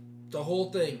of it. The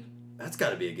whole thing. That's got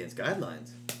to be against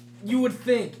guidelines. You would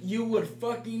think. You would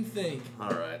fucking think. All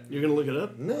right. You're gonna look it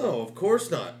up? No, of course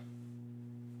not.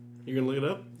 You're gonna look it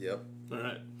up? Yep. All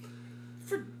right.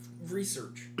 For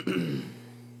research. God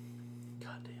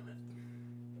damn it.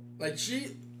 Like,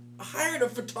 she hired a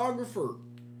photographer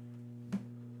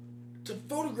to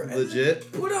photograph.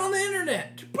 Legit? Put it on the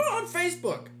internet. Put it on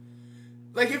Facebook.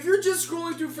 Like, if you're just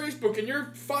scrolling through Facebook and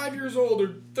you're 5 years old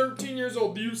or 13 years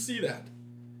old, do you see that?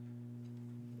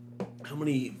 How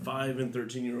many 5 and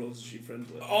 13-year-olds is she friends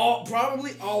with?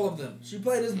 Probably all of them. She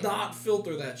probably does not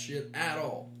filter that shit at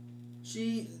all.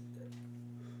 She's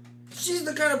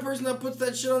the kind of person that puts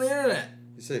that shit on the internet.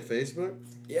 You say Facebook?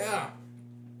 Yeah.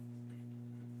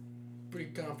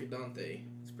 Pretty confidante.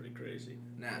 It's pretty crazy.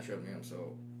 Nah, shut me up,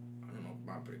 so I don't know.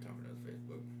 I'm pretty confident with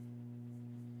Facebook.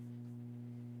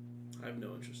 I have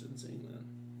no interest in seeing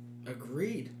that.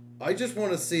 Agreed. I just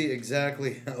want to see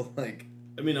exactly how, like...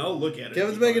 I mean, I'll look at it.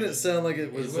 Kevin's making it sound like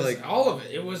it was like... all of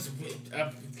it. It was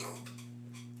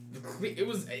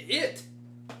it.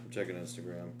 I'm checking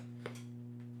Instagram.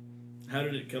 How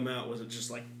did it come out? Was it just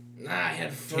like Nah, I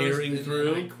had first tearing and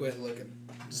through? then I quit looking.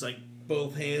 just like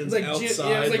both hands Like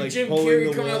outside, it was like Jim pulling Carrey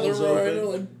the coming out the walls rhino,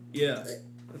 open? like, Yeah,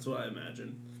 that's what I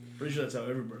imagine. Pretty sure that's how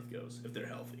every birth goes if they're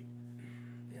healthy.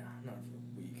 yeah, not for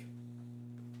a week.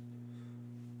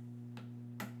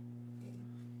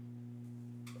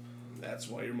 That's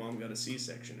why your mom got a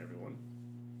C-section. Everyone,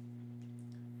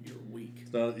 you're weak.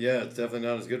 It's not, yeah, it's definitely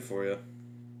not as good for you.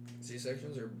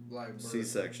 C-sections or live birth?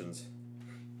 C-sections.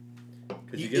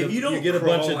 Because If you don't get a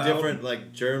bunch crawl of out- different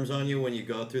like germs on you when you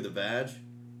go through the vag.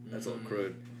 That's a little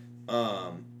crude.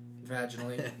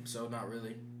 Vaginally, so not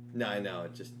really. No, I know.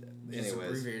 It just Just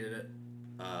anyways. abbreviated it.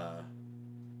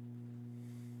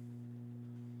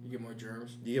 You get more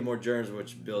germs. You get more germs,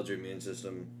 which builds your immune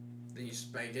system. Then you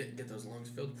spank it, get those lungs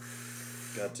filled.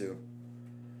 Got to.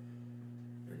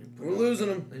 Then you put We're it losing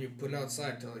them. Then you put it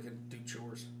outside till they can do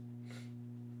chores.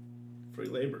 Free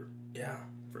labor Yeah.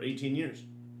 for 18 years.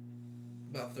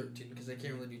 About 13, because they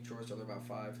can't really do chores till they're about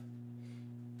 5.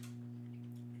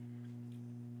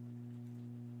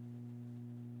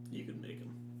 You can make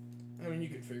them. I mean, you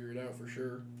could figure it out for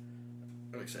sure.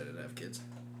 I'm excited to have kids.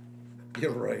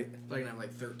 You're right. I can have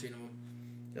like 13 of them.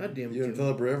 God damn it! You and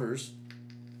Philip Rivers.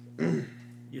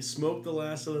 You smoked the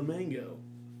last of the mango.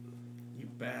 You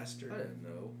bastard. I didn't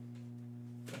know.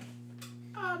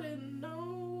 I didn't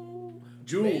know.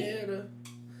 Jewel. Better.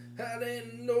 I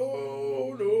didn't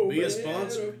know. No Be a better.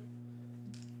 sponsor.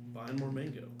 Buy more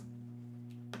mango.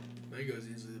 Mango is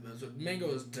easily the best. Mango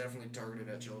is definitely targeted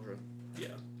at children. Yeah.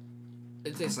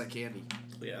 It tastes like candy.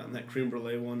 Yeah, and that creme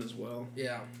brulee one as well.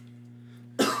 Yeah.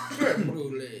 Creme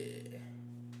brulee.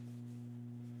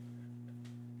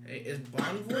 Hey, is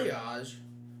Bon Voyage,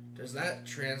 does that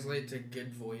translate to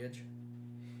good voyage?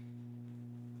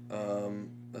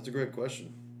 That's a great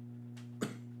question. I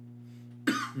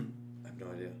have no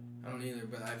idea. I don't either,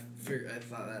 but I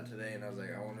thought that today, and I was like,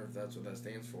 I wonder if that's what that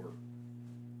stands for.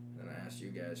 Then I asked you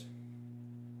guys.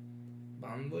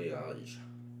 Bon Voyage.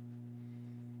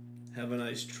 Have a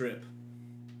nice trip.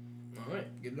 All right,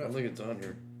 good I enough. don't think it's on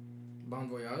here. Bon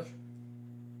Voyage.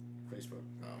 Facebook.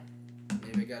 Oh,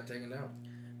 maybe it got taken down.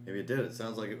 Maybe it did. It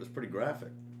sounds like it was pretty graphic.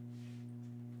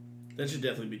 That should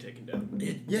definitely be taken down.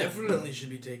 It Yeah. definitely should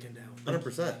be taken down.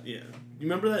 100%. Yeah. You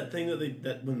remember that thing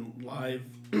that when live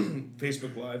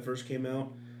Facebook Live first came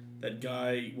out, that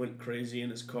guy went crazy in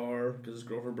his car because his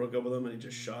girlfriend broke up with him and he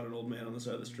just shot an old man on the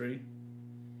side of the street?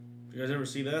 You guys ever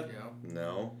see that? Yeah.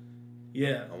 No.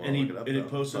 Yeah. I wanna And he look it up, and he though.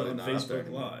 posted it Probably on not up there Facebook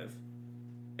anymore. Live.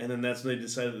 And then that's when they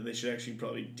decided that they should actually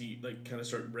probably kind of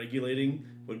start regulating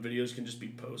what videos can just be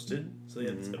posted. So they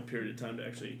had a period of time to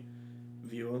actually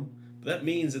view them. But that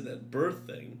means that birth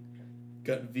thing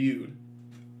got viewed,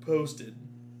 posted,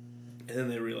 and then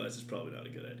they realized it's probably not a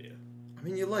good idea. I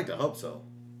mean, you'd like to hope so.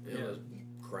 It was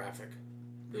graphic.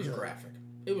 It was graphic.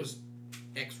 It was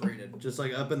X-rated. Just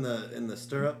like up in the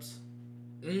stirrups.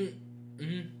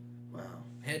 Mm-hmm. Wow,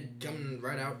 Head coming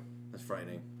right out. that's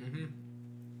frightening. Mm-hmm.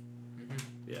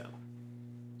 Yeah.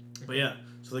 But yeah,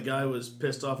 so the guy was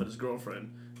pissed off at his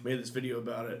girlfriend, made this video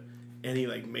about it, and he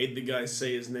like made the guy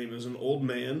say his name. It was an old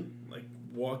man, like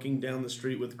walking down the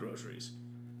street with groceries.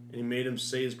 And he made him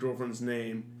say his girlfriend's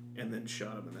name and then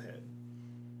shot him in the head.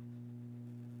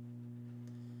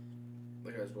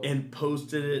 That guy's well. And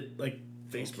posted it like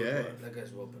Facebook Okay. Live. That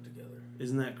guy's well put together.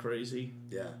 Isn't that crazy?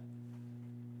 Yeah.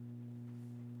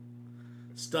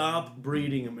 Stop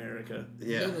breeding, America.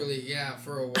 Yeah. Literally, yeah,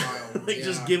 for a while. Like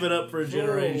just give it up for a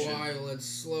generation. For a while, let's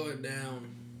slow it down.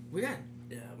 We got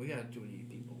too many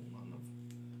people, not enough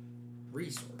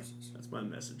resources. That's my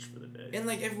message for the day. And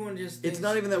like everyone just It's thinks,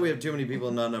 not even that we have too many people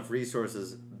and not enough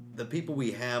resources. The people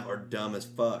we have are dumb as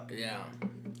fuck. Yeah.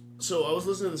 So I was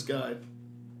listening to this guy.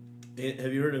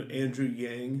 Have you heard of Andrew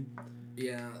Yang?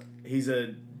 Yeah. He's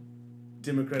a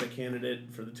Democratic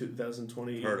candidate for the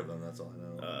 2020 Heard of them, that's all I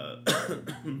know.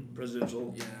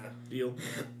 presidential Yeah. deal,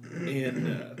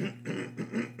 and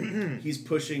he's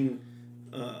pushing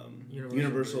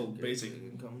universal basic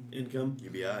income.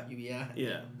 UBI. UBI.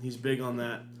 Yeah, he's big on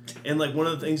that. And like one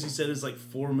of the things he said is like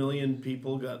 4 million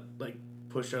people got like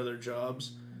pushed out of their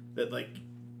jobs that like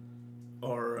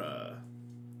are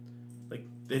like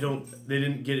they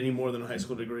didn't get any more than a high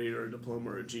school degree or a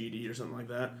diploma or a GED or something like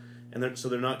that, and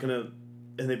they're not gonna.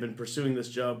 And they've been pursuing this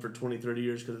job for 20, 30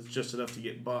 years because it's just enough to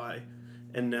get by.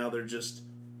 And now they're just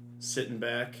sitting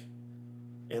back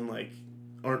and, like,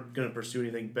 aren't going to pursue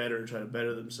anything better, try to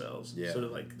better themselves. Yeah. So to,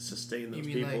 like, sustain those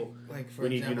You mean people. like for we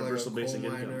need example, universal like a basic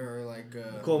coal income. miner or like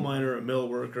A coal miner, a mill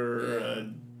worker,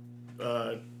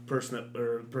 a person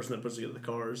that puts together the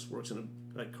cars, works in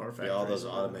a like car factory. Yeah, all those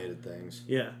automated things.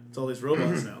 Yeah, it's all these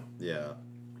robots now. Yeah.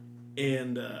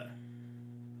 And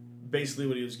basically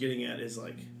what he was getting at is,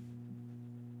 like,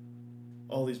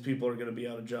 all these people are going to be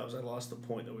out of jobs. I lost the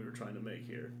point that we were trying to make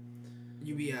here.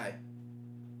 UBI.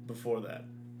 Before that.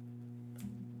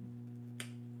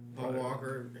 Paul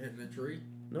Walker hitting a tree.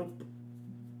 Nope.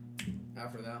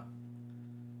 After that.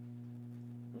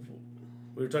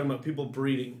 We were talking about people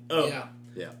breeding. Oh. Yeah.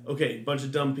 Yeah. Okay, bunch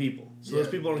of dumb people. So those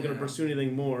Yeah, people aren't going to yeah. pursue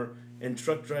anything more. And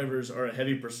truck drivers are a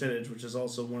heavy percentage, which is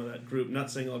also one of that group. Not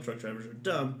saying all truck drivers are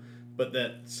dumb, but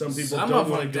that some people Some don't of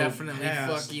want to them go definitely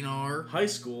past fucking are. high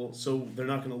school, so they're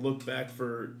not going to look back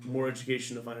for more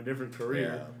education to find a different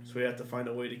career. Yeah. So we have to find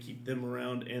a way to keep them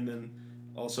around, and then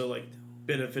also like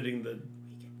benefiting the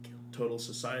total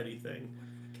society thing.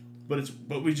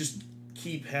 But we just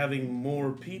keep having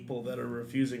more people that are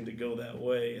refusing to go that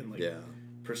way and like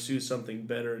pursue something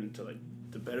better and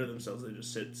to better themselves. They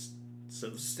just sit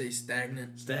so Stay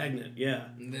stagnant. stagnant. Yeah.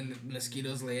 And then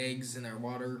mosquitoes lay eggs in their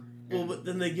water. Well, but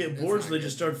then they get That's bored, not so they good.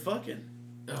 just start fucking.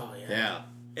 Oh yeah. Yeah.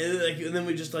 And then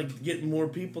we just like get more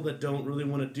people that don't really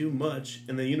want to do much,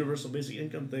 and the universal basic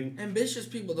income thing. Ambitious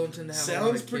people don't tend to have a lot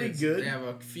Sounds of pretty kids. good. They have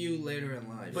a few later in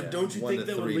life. But Yeah, don't you 1 think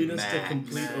to that would 3 lead us to max.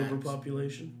 complete Max.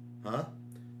 overpopulation? Huh?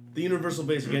 The universal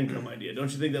basic income idea.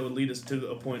 Don't you think that would lead us to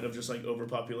a point of just like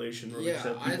overpopulation? Where we just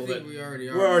Yeah, have I people think that, we already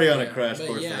are. We're already on a Yeah, crash but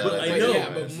course yeah, for But that. I know. Yeah,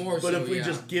 but more But so, if we yeah.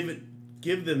 just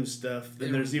give them stuff,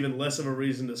 then They there's don't- even less of a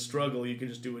reason to struggle. You can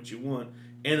just do what you want,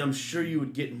 and I'm sure you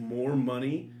would get more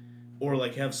money, or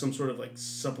like have some sort of like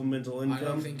supplemental income. I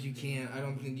don't think you can. I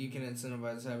don't think you can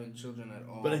incentivize having children at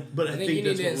all. But I think you need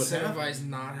that's to what would happen. incentivize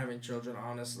not having children.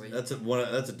 Honestly. That's a Doug Well,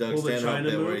 the Stanhope China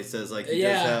bit where move? he says like you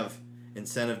Yeah. just have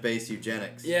incentive-based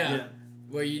eugenics. yeah.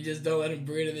 Where you just don't let them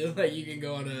breed, and then like you can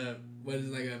go on a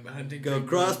hunting. Go trip.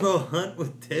 crossbow hunt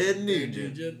with Ted Ted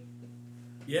Nugent. Nugent.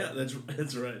 Yeah,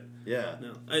 that's right. Yeah.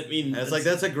 No, I mean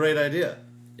That's a great idea.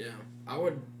 Yeah, I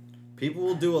would. People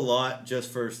will do a lot just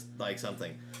for like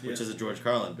something, which Yeah. is a George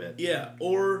Carlin bit yeah,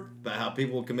 or about how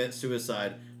people will commit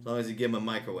suicide as long as you give them a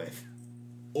microwave.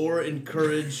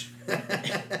 encourage.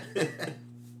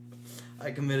 I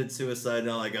committed suicide and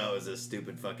all I got was a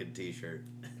stupid fucking T-shirt.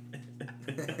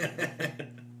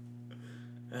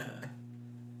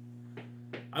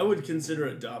 I would consider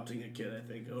adopting a kid. I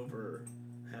think over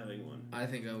having one, I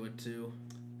think I would too.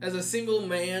 As a single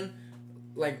man,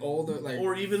 like older, like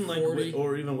or even like 40.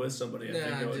 or even with somebody. I think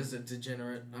I Nah, would. just a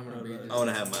degenerate. I'm gonna be. I want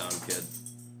to have my own kid.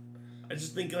 I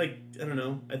just think like I don't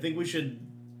know. I think we should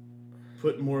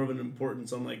put more of an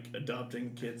importance on like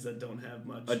adopting kids that don't have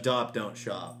much. Adopt, don't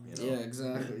shop. You know? Yeah,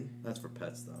 exactly. That's for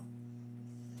pets, though.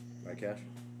 Right, Cash?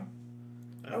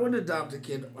 I would adopt a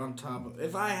kid on top of...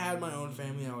 If I had my own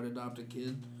family, I would adopt a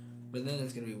kid. But then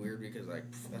it's going to be weird because, like,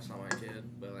 that's not my kid.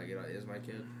 But, like, it is my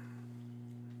kid.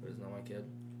 But it's not my kid.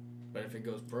 But if it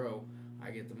goes pro,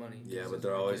 I get the money. Yeah, but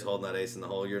they're always holding that ace in the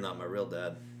hole. You're not my real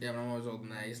dad. Yeah, but I'm always holding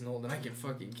that ace and hold, and I can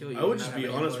fucking kill you. I would and just not be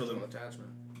have honest any with emotional them. attachment.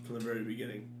 From the very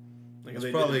beginning. Like That's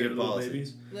if they probably did a good little policy.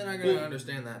 babies. They're not going to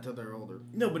understand that until they're older.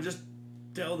 No, but just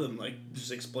tell them, like,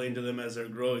 just explain to them as they're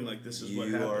growing, like, this is what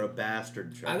happened. You are a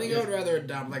bastard, child. I think I would rather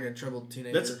adopt, like, a troubled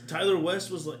teenager. That's Tyler West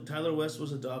was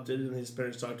adopted, and his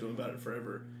parents talked to him about it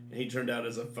forever, and he turned out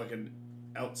as a fucking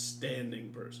outstanding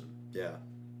person. Yeah.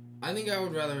 I think I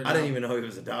would rather adopt... I didn't even know he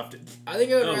was adopted. I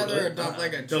think I would Oh, rather really? adopt,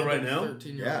 like, a Till right troubled now?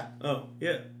 13-year-old. Yeah. Oh,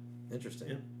 yeah. Interesting.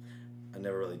 Yeah. I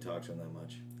never really talked to him that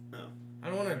much. I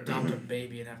don't want to adopt a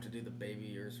baby and have to do the baby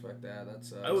years. Fuck that.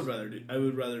 That's I would rather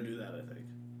do that, I think.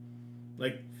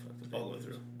 Like, all the way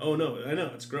through. Oh, no, I know,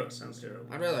 it's gross. Sounds terrible.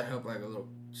 I'd rather help like a little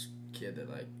kid that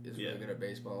like is Yeah. really good at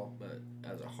baseball, but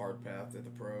has a hard path to the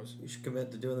pros. You should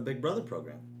commit to doing the Big Brother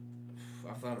program.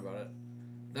 I've thought about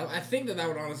it. I think that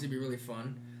would honestly be really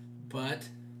fun, but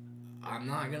I'm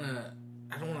not gonna.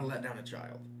 I don't want to let down a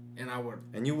child, and I would.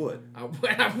 And you would. I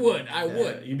would. I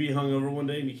would. You'd be hungover one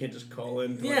day, and you can't just call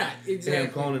in. Yeah, Hey, exactly.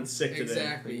 I'm calling in sick today.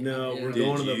 Exactly. No, Yeah. we're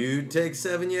going to Did the... you take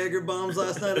 7 Jaeger bombs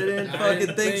last night? I didn't I fucking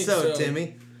didn't think think so, so.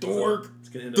 Timmy. Dork. It's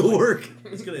gonna end up Dork.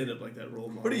 It's gonna end up like that role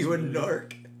model. What are you, a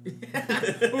narc?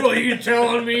 What are you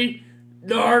telling me,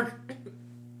 dark?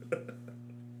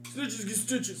 Stitches get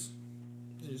stitches.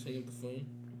 You just hang up the phone.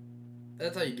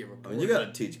 That's how you give I a. mean, you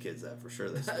gotta teach kids that for sure.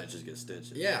 That stitches get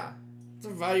stitches. Yeah, it's a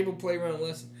valuable playground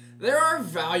lesson. There are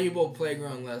valuable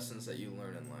playground lessons that you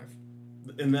learn in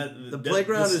life. And that The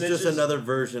playground is just snitches- another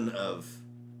version of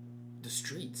The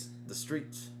streets. the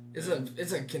streets.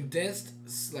 It's a condensed,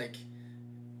 like,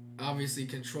 obviously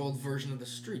controlled version of the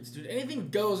streets, dude. Anything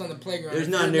goes on the playground. There's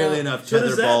if not you're nearly enough So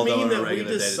does that tetherball mean though in a that we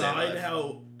regular decide day-to-day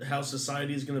life. how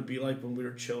society is gonna be like when we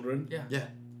were children, Yeah. Yeah.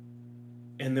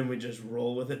 and then we just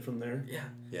roll with it from there? Yeah.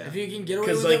 Yeah. If you can get away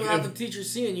 'Cause, with like, it without if- the teacher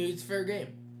seeing you, it's fair game.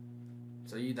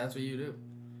 So that's what you do.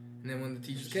 And then when the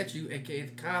teachers catch you, aka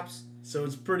the cops. So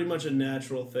it's pretty much a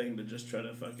natural thing to just try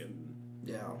to fucking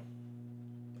Yeah.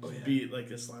 Oh yeah. be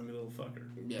like a slimy little fucker.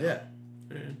 Yeah. Yeah.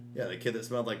 Yeah. Yeah, the kid that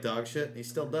smelled like dog shit, he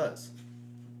still does.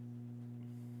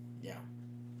 Yeah.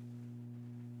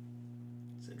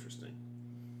 It's interesting.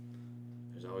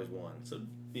 There's always one. So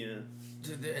yeah,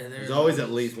 Dude, There's always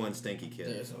at least one stinky kid.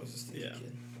 There's always a stinky Yeah.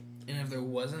 kid. And if there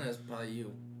wasn't, it's probably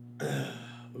you. Ooh.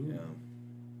 Yeah.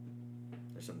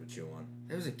 There's something to chew on.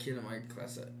 There was a kid in my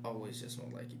class that always just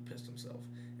smelled like he pissed himself.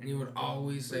 And he would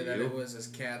always say that You? it was his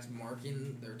cats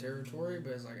marking their territory,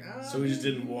 but it's like, So he just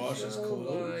didn't wash his smell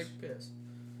clothes? like piss.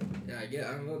 Yeah,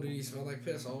 I don't know, dude, he smelled like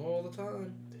piss all the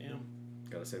time. Damn.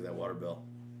 Gotta save that water bill.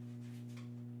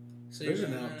 So There's you're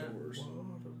an gonna- outdoors.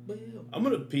 Water bill. I'm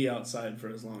gonna pee outside for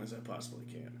as long as I possibly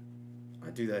can. I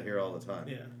do that here all the time.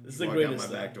 Yeah, it's the Walk greatest out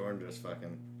my thing. back door and just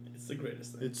fucking. It's the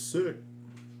greatest thing. It's sick.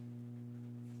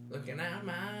 Looking out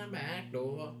my back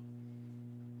door.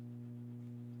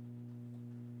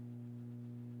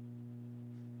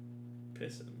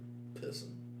 Pissing.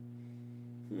 Pissing.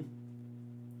 Hmm.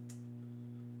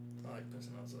 I like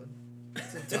pissing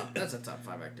outside. That's a top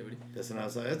 5 activity. Pissing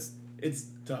outside. It's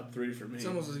top 3 for me. It's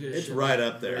almost as good as It's shit. right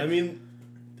up there. I mean,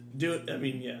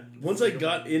 yeah. Once I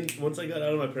got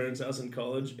out of my parents' house in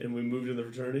college and we moved into the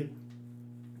fraternity,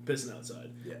 pissing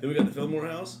outside. Yeah. Then we got the Fillmore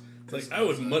house. It's like I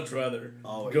would much rather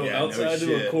Oh, go yeah, no outside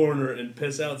to a shit. corner and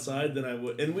piss outside than I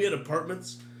would. And we had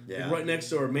apartments Yeah. right next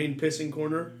to our main pissing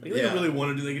corner. Like, if they Yeah. really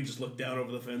wanted to, they could just look down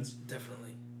over the fence.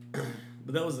 Definitely.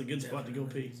 But that was the good spot to go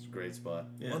pee. It's a great spot.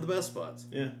 Yeah. One of the best spots.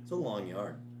 Yeah. It's a long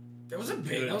yard. That was a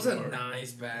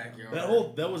nice backyard.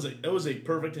 That was a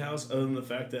perfect house, other than the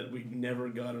fact that we never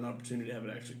got an opportunity to have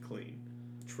it actually clean.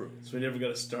 True. So we never got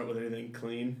to start with anything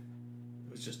clean.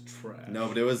 It was just trash. No,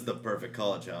 but it was the perfect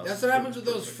college house. That's what happens with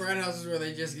It those was perfect. frat houses where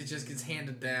it just gets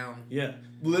handed down. Yeah,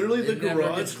 literally the It never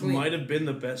garage gets cleaned. might have been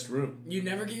the best room. You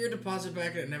never get your deposit back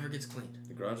and it never gets cleaned.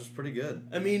 The garage was pretty good.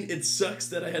 I mean, it sucks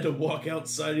that I had to walk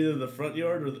outside either the front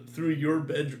yard or through your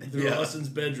bedroom, through Yeah. Austin's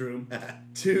bedroom,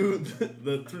 to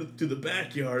the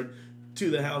backyard, to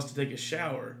the house to take a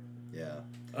shower. Yeah.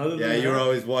 Other Yeah, than you were that,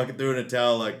 always walking through in a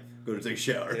towel like, go to take a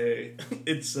shower. Hey,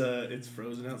 it's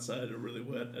frozen outside or really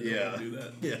wet. I don't Yeah. want to do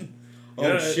that. Yeah. Oh,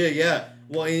 Yeah. shit, yeah.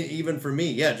 Well, even for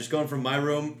me, yeah, just going from my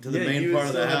room to the main you part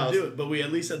of the still had to house. do it, but we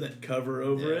at least had that cover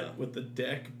over Yeah. it with the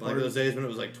deck. Like part. those days when it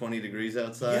was like 20 degrees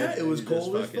outside. Yeah, it and was you just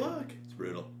cold as fucking- fuck. It's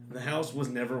brutal. The house was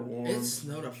never warm. It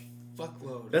snowed a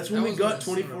fuckload. That's when That we was got a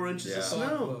 24 inches Yeah. of snow.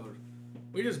 fuckload.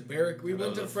 We just barrack. We That went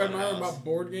was to a Fred fun Meyer and house. bought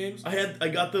board games. I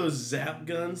got those zap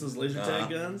guns, those laser tag Uh-huh.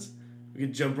 guns. We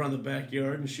could jump around the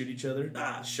backyard and shoot each other.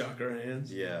 Shock our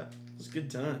hands. Yeah, It was good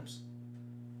times.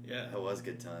 Yeah. that was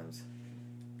good times.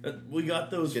 We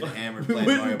got those. Getting hammered we playing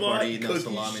went Mario and bought Party, eating those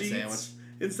cookie salami sheets sandwich.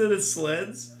 instead of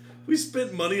sleds. We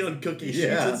spent money on cookie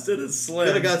Yeah. sheets instead of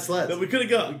sleds. Coulda got sleds. That we could have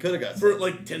got. We could have got for sleds.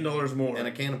 like $10 more. And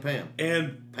a can of Pam.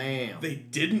 And Pam. they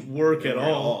didn't work Didn't at work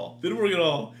at all. all. Didn't work at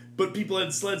all. But people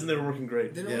had sleds and they were working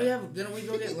great. Didn't we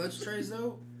go get lunch trays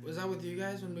though? Was that with you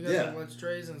guys when we got Yeah. the lunch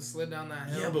trays and slid down that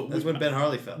hill? Yeah, but That's when Ben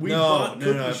Harley fell. we no, bought no.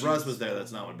 cookie If Russ sheets. was there,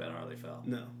 that's not when Ben Harley fell.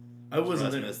 No, I wasn't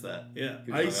Russ there. missed that. Yeah,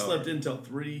 He was I hungover. slept until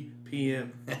 3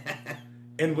 p.m.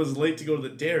 and was late to go to the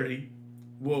dairy.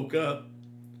 Woke up,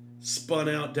 spun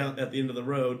out down at the end of the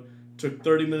road. Took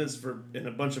 30 minutes and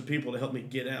a bunch of people to help me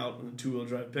get out on a 2-wheel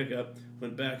drive pickup.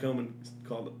 Went back home and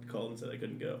called and said I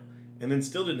couldn't go, and then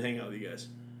still didn't hang out with you guys.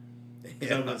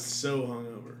 'Cause I was so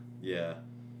hungover. Yeah.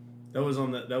 That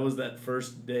was that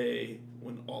first day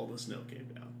when all the snow came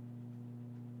down.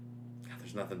 God,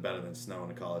 there's nothing better than snow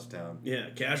in a college town. Yeah,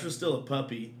 Cash was still a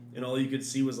puppy, and all you could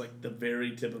see was like the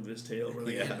very tip of his tail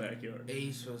running in the backyard.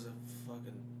 Ace was a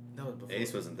fucking. That was before.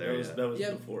 Ace wasn't there yet. That was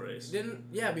Yeah, before Ace.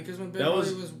 Because when That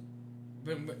was-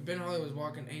 Ben Harley was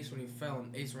walking Ace when he fell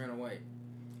and Ace ran away.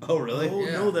 Oh, really? Oh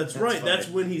Yeah. no, that's That's right. funny. That's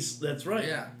when he's. That's right.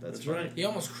 Yeah, That's funny. right. he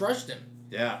almost crushed him.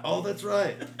 Yeah. Oh, that's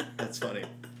right. That's funny.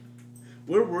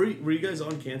 Where were you? Were you guys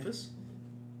on campus?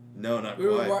 No, not We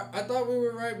were. quite. I thought we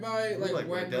were right by We're like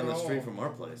right down the Wagner street Hall. from our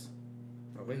place.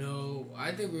 Are we? No,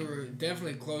 I think we were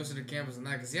definitely closer to campus than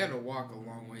that because he had to walk a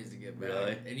long ways to get back.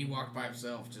 Really? And he walked by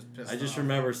himself, just pissed I just off.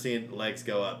 remember seeing legs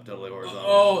go up totally horizontal.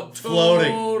 Oh,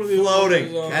 floating, totally floating,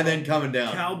 horizontal. and then coming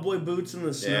down Cowboy boots in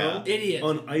the snow Idiot.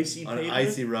 on icy on pavement.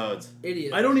 icy roads.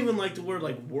 Idiot. I don't even like to wear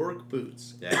like work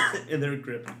boots. Yeah. And they're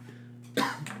grippy.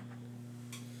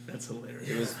 That's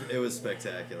hilarious. It was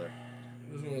spectacular.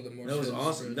 It was one of the more. That was serious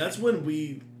awesome. trips. That's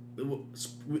when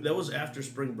that was after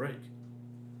spring break.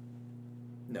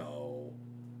 No,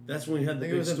 That's when we had I the think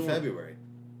it big was in storm. February.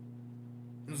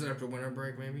 Was it after winter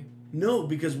break, maybe? No,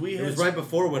 because we It had was right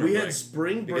before winter we break. had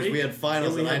spring break because we had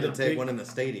finals and we and I had had to the take big- one in the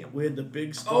stadium. We had the big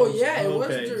Oh, storm. yeah, it was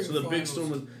okay. during So the big finals. storm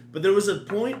was, but there was a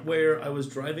point where I was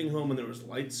driving home and there was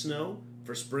light snow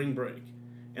for spring break,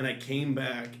 and I came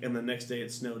back and the next day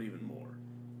it snowed even more.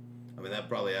 I mean, that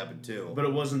probably happened too. But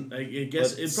it wasn't. I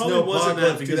guess But it probably wasn't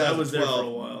that Snowpocalypse because I was there for a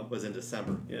 2012 while. was in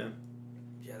December. Yeah.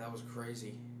 Yeah, that was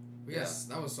crazy. Yeah. Yes,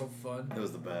 that was so fun. It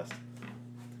was the best.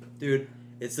 Dude,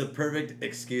 it's the perfect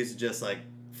excuse to just like,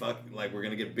 fuck, like we're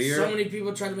gonna get beer. So many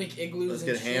people try to make igloos. Let's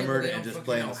and get shit, hammered but they and don't just fucking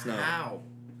play in know the snow. How?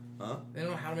 Huh? They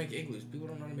don't know how to make igloos. People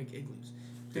don't know how to make igloos.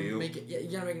 Do you? Make it, yeah,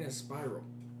 you gotta make it in a spiral.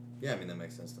 Yeah, I mean, that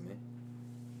makes sense to me.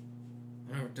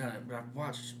 I've never done it, but I've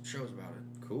watched shows about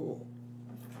it. Cool.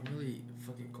 I'm really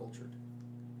fucking cultured.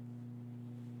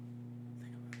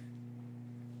 Think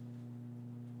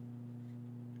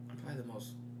about it.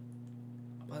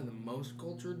 I'm probably the most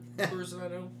cultured person I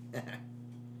know.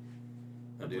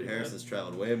 Oh, dude, Harrison's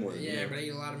traveled way more than Yeah, you. but I eat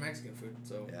a lot of Mexican food,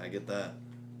 so Yeah, I get that.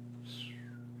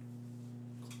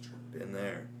 Been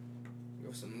there.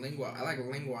 go for some lingua. I like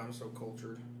lingua. I'm so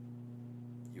cultured.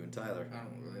 You and Tyler. I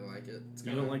don't really like it. It's You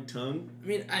kinda, don't like tongue? I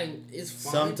mean, it's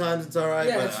fine. Sometimes it's alright,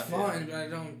 yeah, but it's fine, but I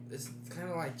don't. It's kind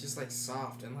of like just like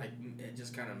soft and like it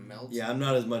just kind of melts. yeah, I'm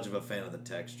not as much of a fan of the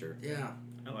texture. Yeah.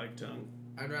 I like tongue.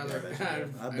 I'd rather. bet you do.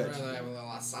 I I'd bet rather you have do. a little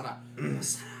asada.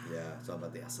 Asada. Yeah, it's all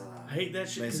about the asada. I hate that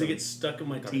shit because Nice it gets stuck in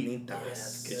my teeth.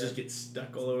 carnitas. It just gets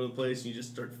stuck all over the place, and you just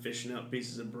start fishing out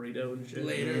pieces of burrito and shit.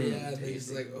 Later, Mm, yeah, they just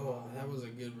tasty. like, oh, that was a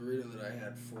good burrito that I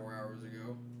had 4 hours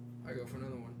ago. I go for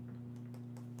another one.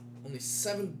 Only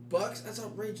 $7? That's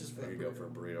outrageous for There that you go burrito. for a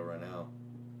burrito right now.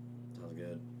 Sounds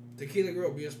good. Tequila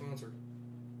Grill, be a sponsor.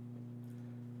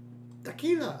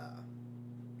 Tequila.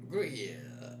 Grill.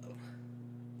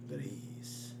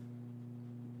 Grease.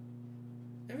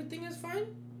 Everything is fine?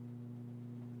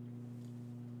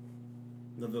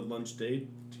 Another lunch date,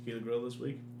 Tequila Grill this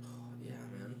week. Oh, yeah,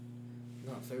 man.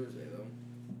 Not Thursday, though.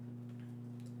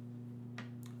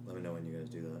 Let me know when you guys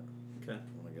do that. Okay.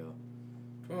 I want to go.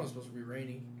 Tomorrow's supposed to be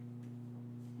rainy.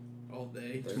 All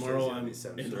day. Thursday's Tomorrow gonna I'm be in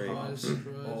 73. Hobbs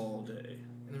Surprise. all day.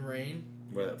 In the rain.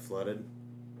 Where that flooded?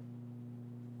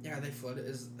 Yeah, they flooded.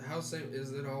 Is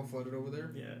it all flooded over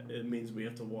there? Yeah, it means we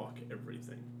have to walk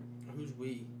everything. Who's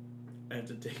we? I have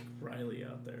to take Riley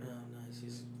out there. Oh,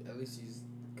 nice. At least he's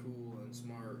cool and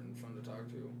smart and fun to talk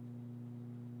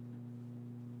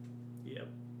Yep.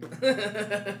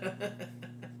 to.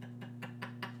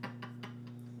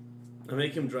 I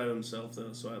make him drive himself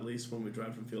though, so at least when we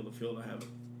drive from field to field, I have a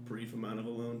brief amount of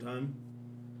alone time.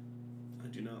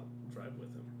 do not drive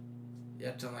with him.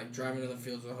 Yeah, tell him, like, driving to the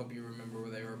fields will help you remember where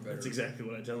they were better. That's exactly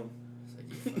what I tell him. It's like,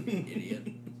 you fucking idiot.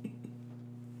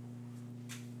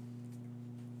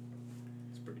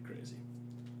 It's pretty crazy.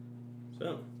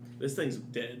 So, this thing's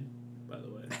dead, by the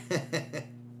way.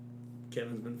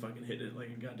 Kevin's been fucking hitting it like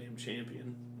a goddamn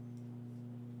champion.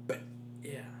 But,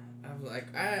 yeah. I'm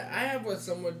like, I have what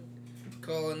some would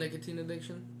call a nicotine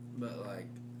addiction, but, like...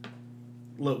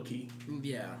 Low key.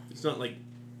 Yeah. It's not like...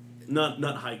 Not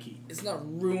high key. It's not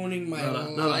ruining my Not a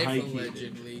life, high-key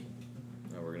allegedly.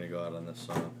 Now we're gonna go out on this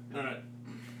song. Alright.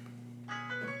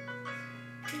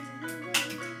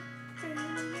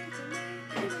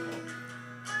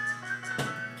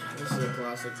 This is a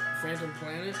classic. Phantom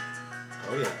Planet.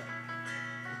 Oh yeah.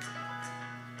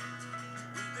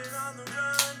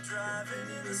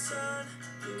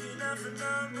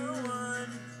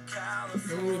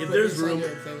 If there's room-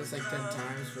 Play this like 10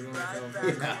 times for going to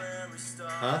California. Yeah.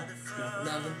 Huh?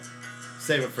 Nothing.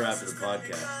 Save it for after the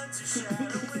podcast.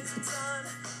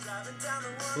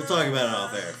 We'll talk about it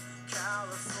off air.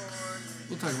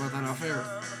 We'll talk about that off air.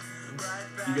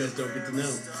 You guys don't get to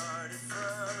know.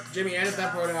 Jimmy, edit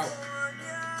that part out.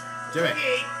 Jimmy.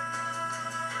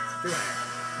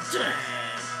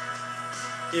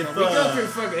 If, We go through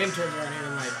fucking interns around here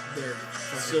and like they're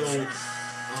so, fucking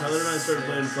Tyler and I started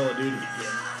playing Call of Duty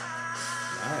again.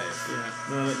 Nice.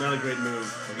 Yeah, not a great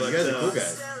move. But, You guys are cool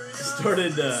guys.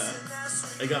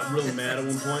 I got real mad at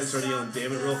one point, started yelling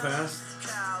damn it real fast.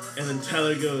 And then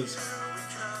Tyler goes,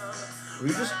 were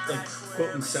you just like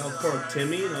quoting South Park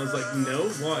Timmy? And I was like, no,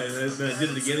 why? And then I did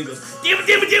it again and he goes, damn it,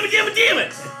 damn it, damn it, damn it, damn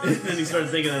it! And then he started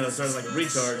thinking that I started like a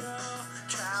retard.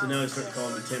 So now he started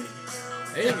calling me Timmy.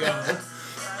 There you go.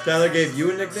 Tyler gave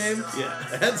you a nickname? Yeah.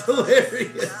 That's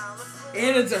hilarious.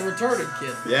 And it's a retarded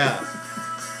kid. Yeah.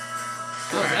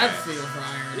 How's that feel for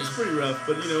irony? It's pretty rough,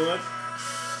 but you know what?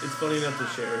 It's funny enough to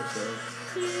share, so.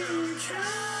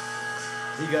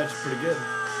 He got you pretty good.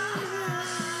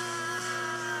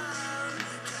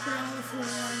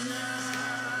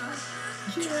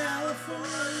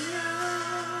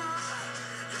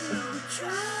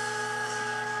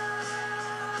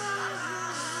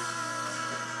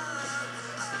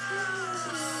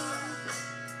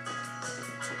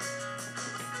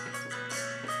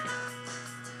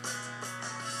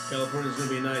 California's gonna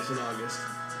be nice in August.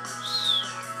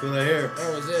 Cool to hear.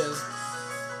 Always is.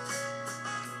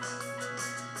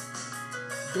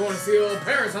 Going to see old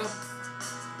Paris, huh?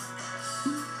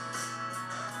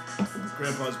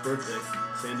 Grandpa's birthday,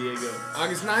 San Diego.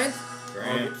 August 9th?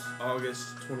 Grand.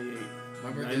 August 28th.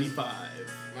 My birthday's 95.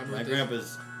 My My birthday's grandpa's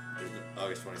is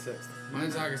August 26th.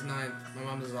 Mine's August 9th. My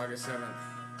mom's is August 7th.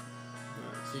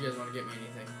 Nice. So you guys want to get me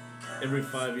anything? Every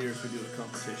 5 years we do a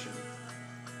competition.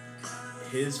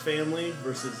 His family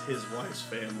versus his wife's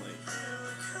family.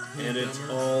 And it's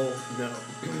Number? all, no.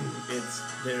 There's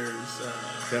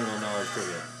General knowledge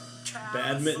trivia.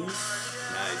 badminton,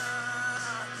 Nice.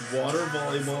 water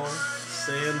volleyball,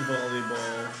 sand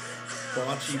volleyball,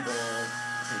 bocce ball,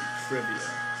 and trivia.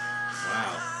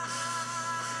 Wow.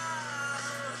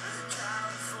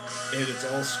 And it's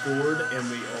all scored, and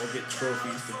we all get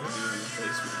trophies depending on the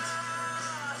placements.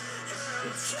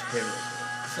 It's terrible.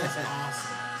 That's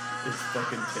awesome. It's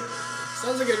fucking terrible.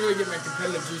 Sounds like I really get my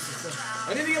competitive juices flowing.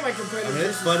 I need to get my I competitive mean,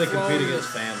 it's juices fun to flowing. compete against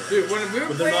family. Dude, when we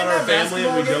were But they're playing not our that family, and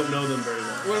basketball we game, don't know them very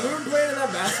well. when we were playing in that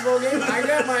basketball game, I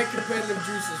got my competitive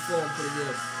juices flowing pretty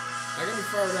good. I got me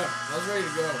fired up. I was ready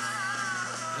to go.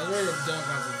 I was ready to dunk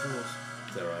on some fools.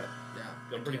 Is that right? Yeah.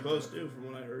 Got pretty close, too, from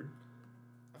what I heard.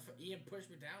 Ian pushed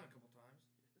me down a couple